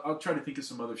think about. I'll try to think of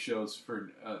some other shows for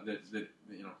that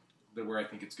where I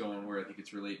think it's going, where I think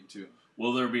it's relating to.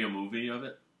 Will there be a movie of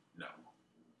it? No.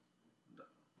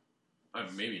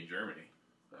 Maybe in Germany.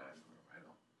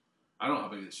 I don't know how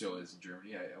big the show is in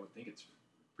Germany. I would think it's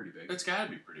pretty big. It's got to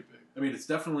be pretty big. It's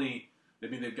definitely.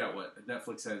 They've got what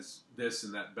Netflix has this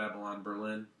and that Babylon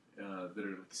Berlin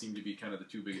that seem to be kind of the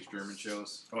two biggest German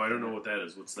shows. Oh, I don't know what that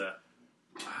is. What's that?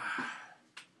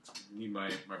 Need my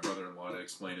brother-in-law to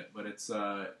explain it, but it's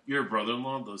Your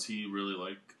brother-in-law, does he really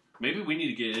like... Maybe we need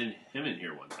to get him in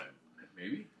here one time.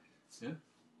 maybe, yeah.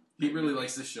 He really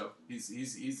likes this show. He's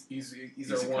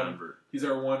He's our a one convert. he's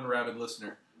our one rabid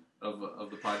listener of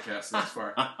the podcast thus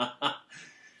far.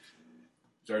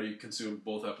 He's already consumed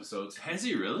both episodes. Has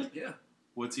he really? Yeah,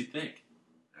 What's he think?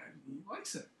 and he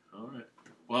likes it. All right.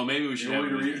 Well, maybe we should You have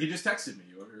want me him to in read, here. he just texted me.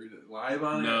 You want me to read it live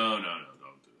on it? No, don't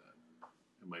do that.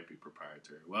 It might be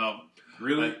proprietary. Well, I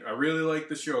really like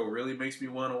the show. Really makes me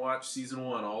want to watch season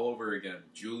 1 all over again.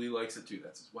 Julie likes it too.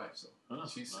 That's his wife. So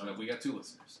wow. we got 2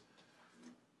 listeners.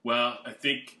 well, I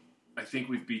think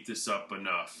we've beat this up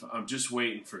enough. I'm just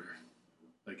waiting for,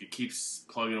 like, it keeps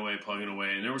plugging away,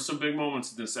 and there were some big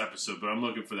moments in this episode, but I'm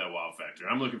looking for that wow factor.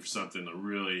 I'm looking for something to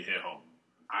really hit home.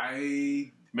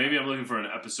 Maybe I'm looking for an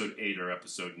episode 8 or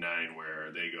episode 9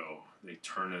 where they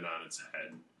turn it on its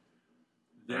head.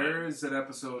 There is an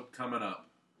episode coming up,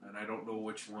 and I don't know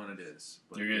which one it is.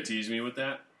 But You're going to tease me with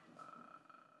that?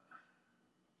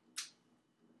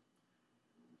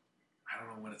 I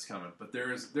don't know when it's coming, but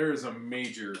there is a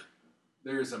major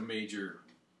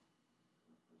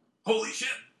holy shit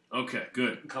Okay,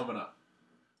 good. coming up.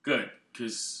 Good,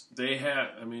 because it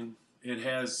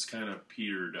has kind of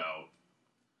petered out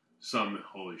some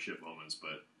holy shit moments,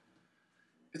 but...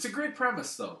 It's a great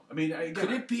premise, though. I mean,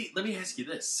 Could it be, let me ask you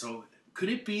this, so could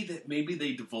it be that maybe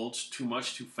they divulged too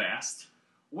much too fast?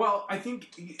 Well, I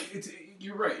think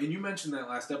you're right, and you mentioned that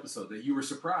last episode that you were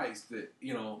surprised that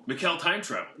Mikkel time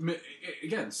travel.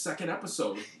 Again, second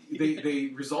episode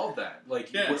they resolved that.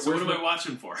 Like, Yeah, so what am I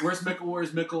watching for? Where's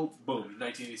Mikkel? Boom,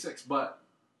 1986. But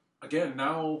again,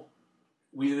 now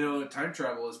we know that time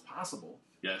travel is possible,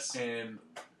 Yes. and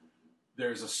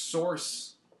there's a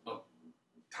source of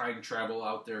time travel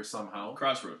out there somehow.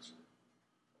 Crossroads.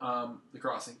 The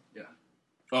Crossing, yeah.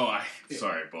 Oh,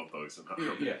 sorry, both those.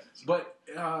 Yeah, but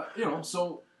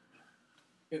so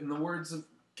in the words of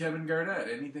Kevin Garnett,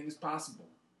 anything is possible.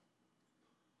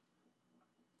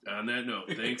 On that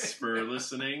note, thanks for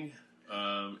listening,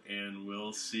 and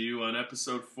we'll see you on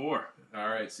episode 4. All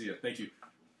right, see ya. Thank you.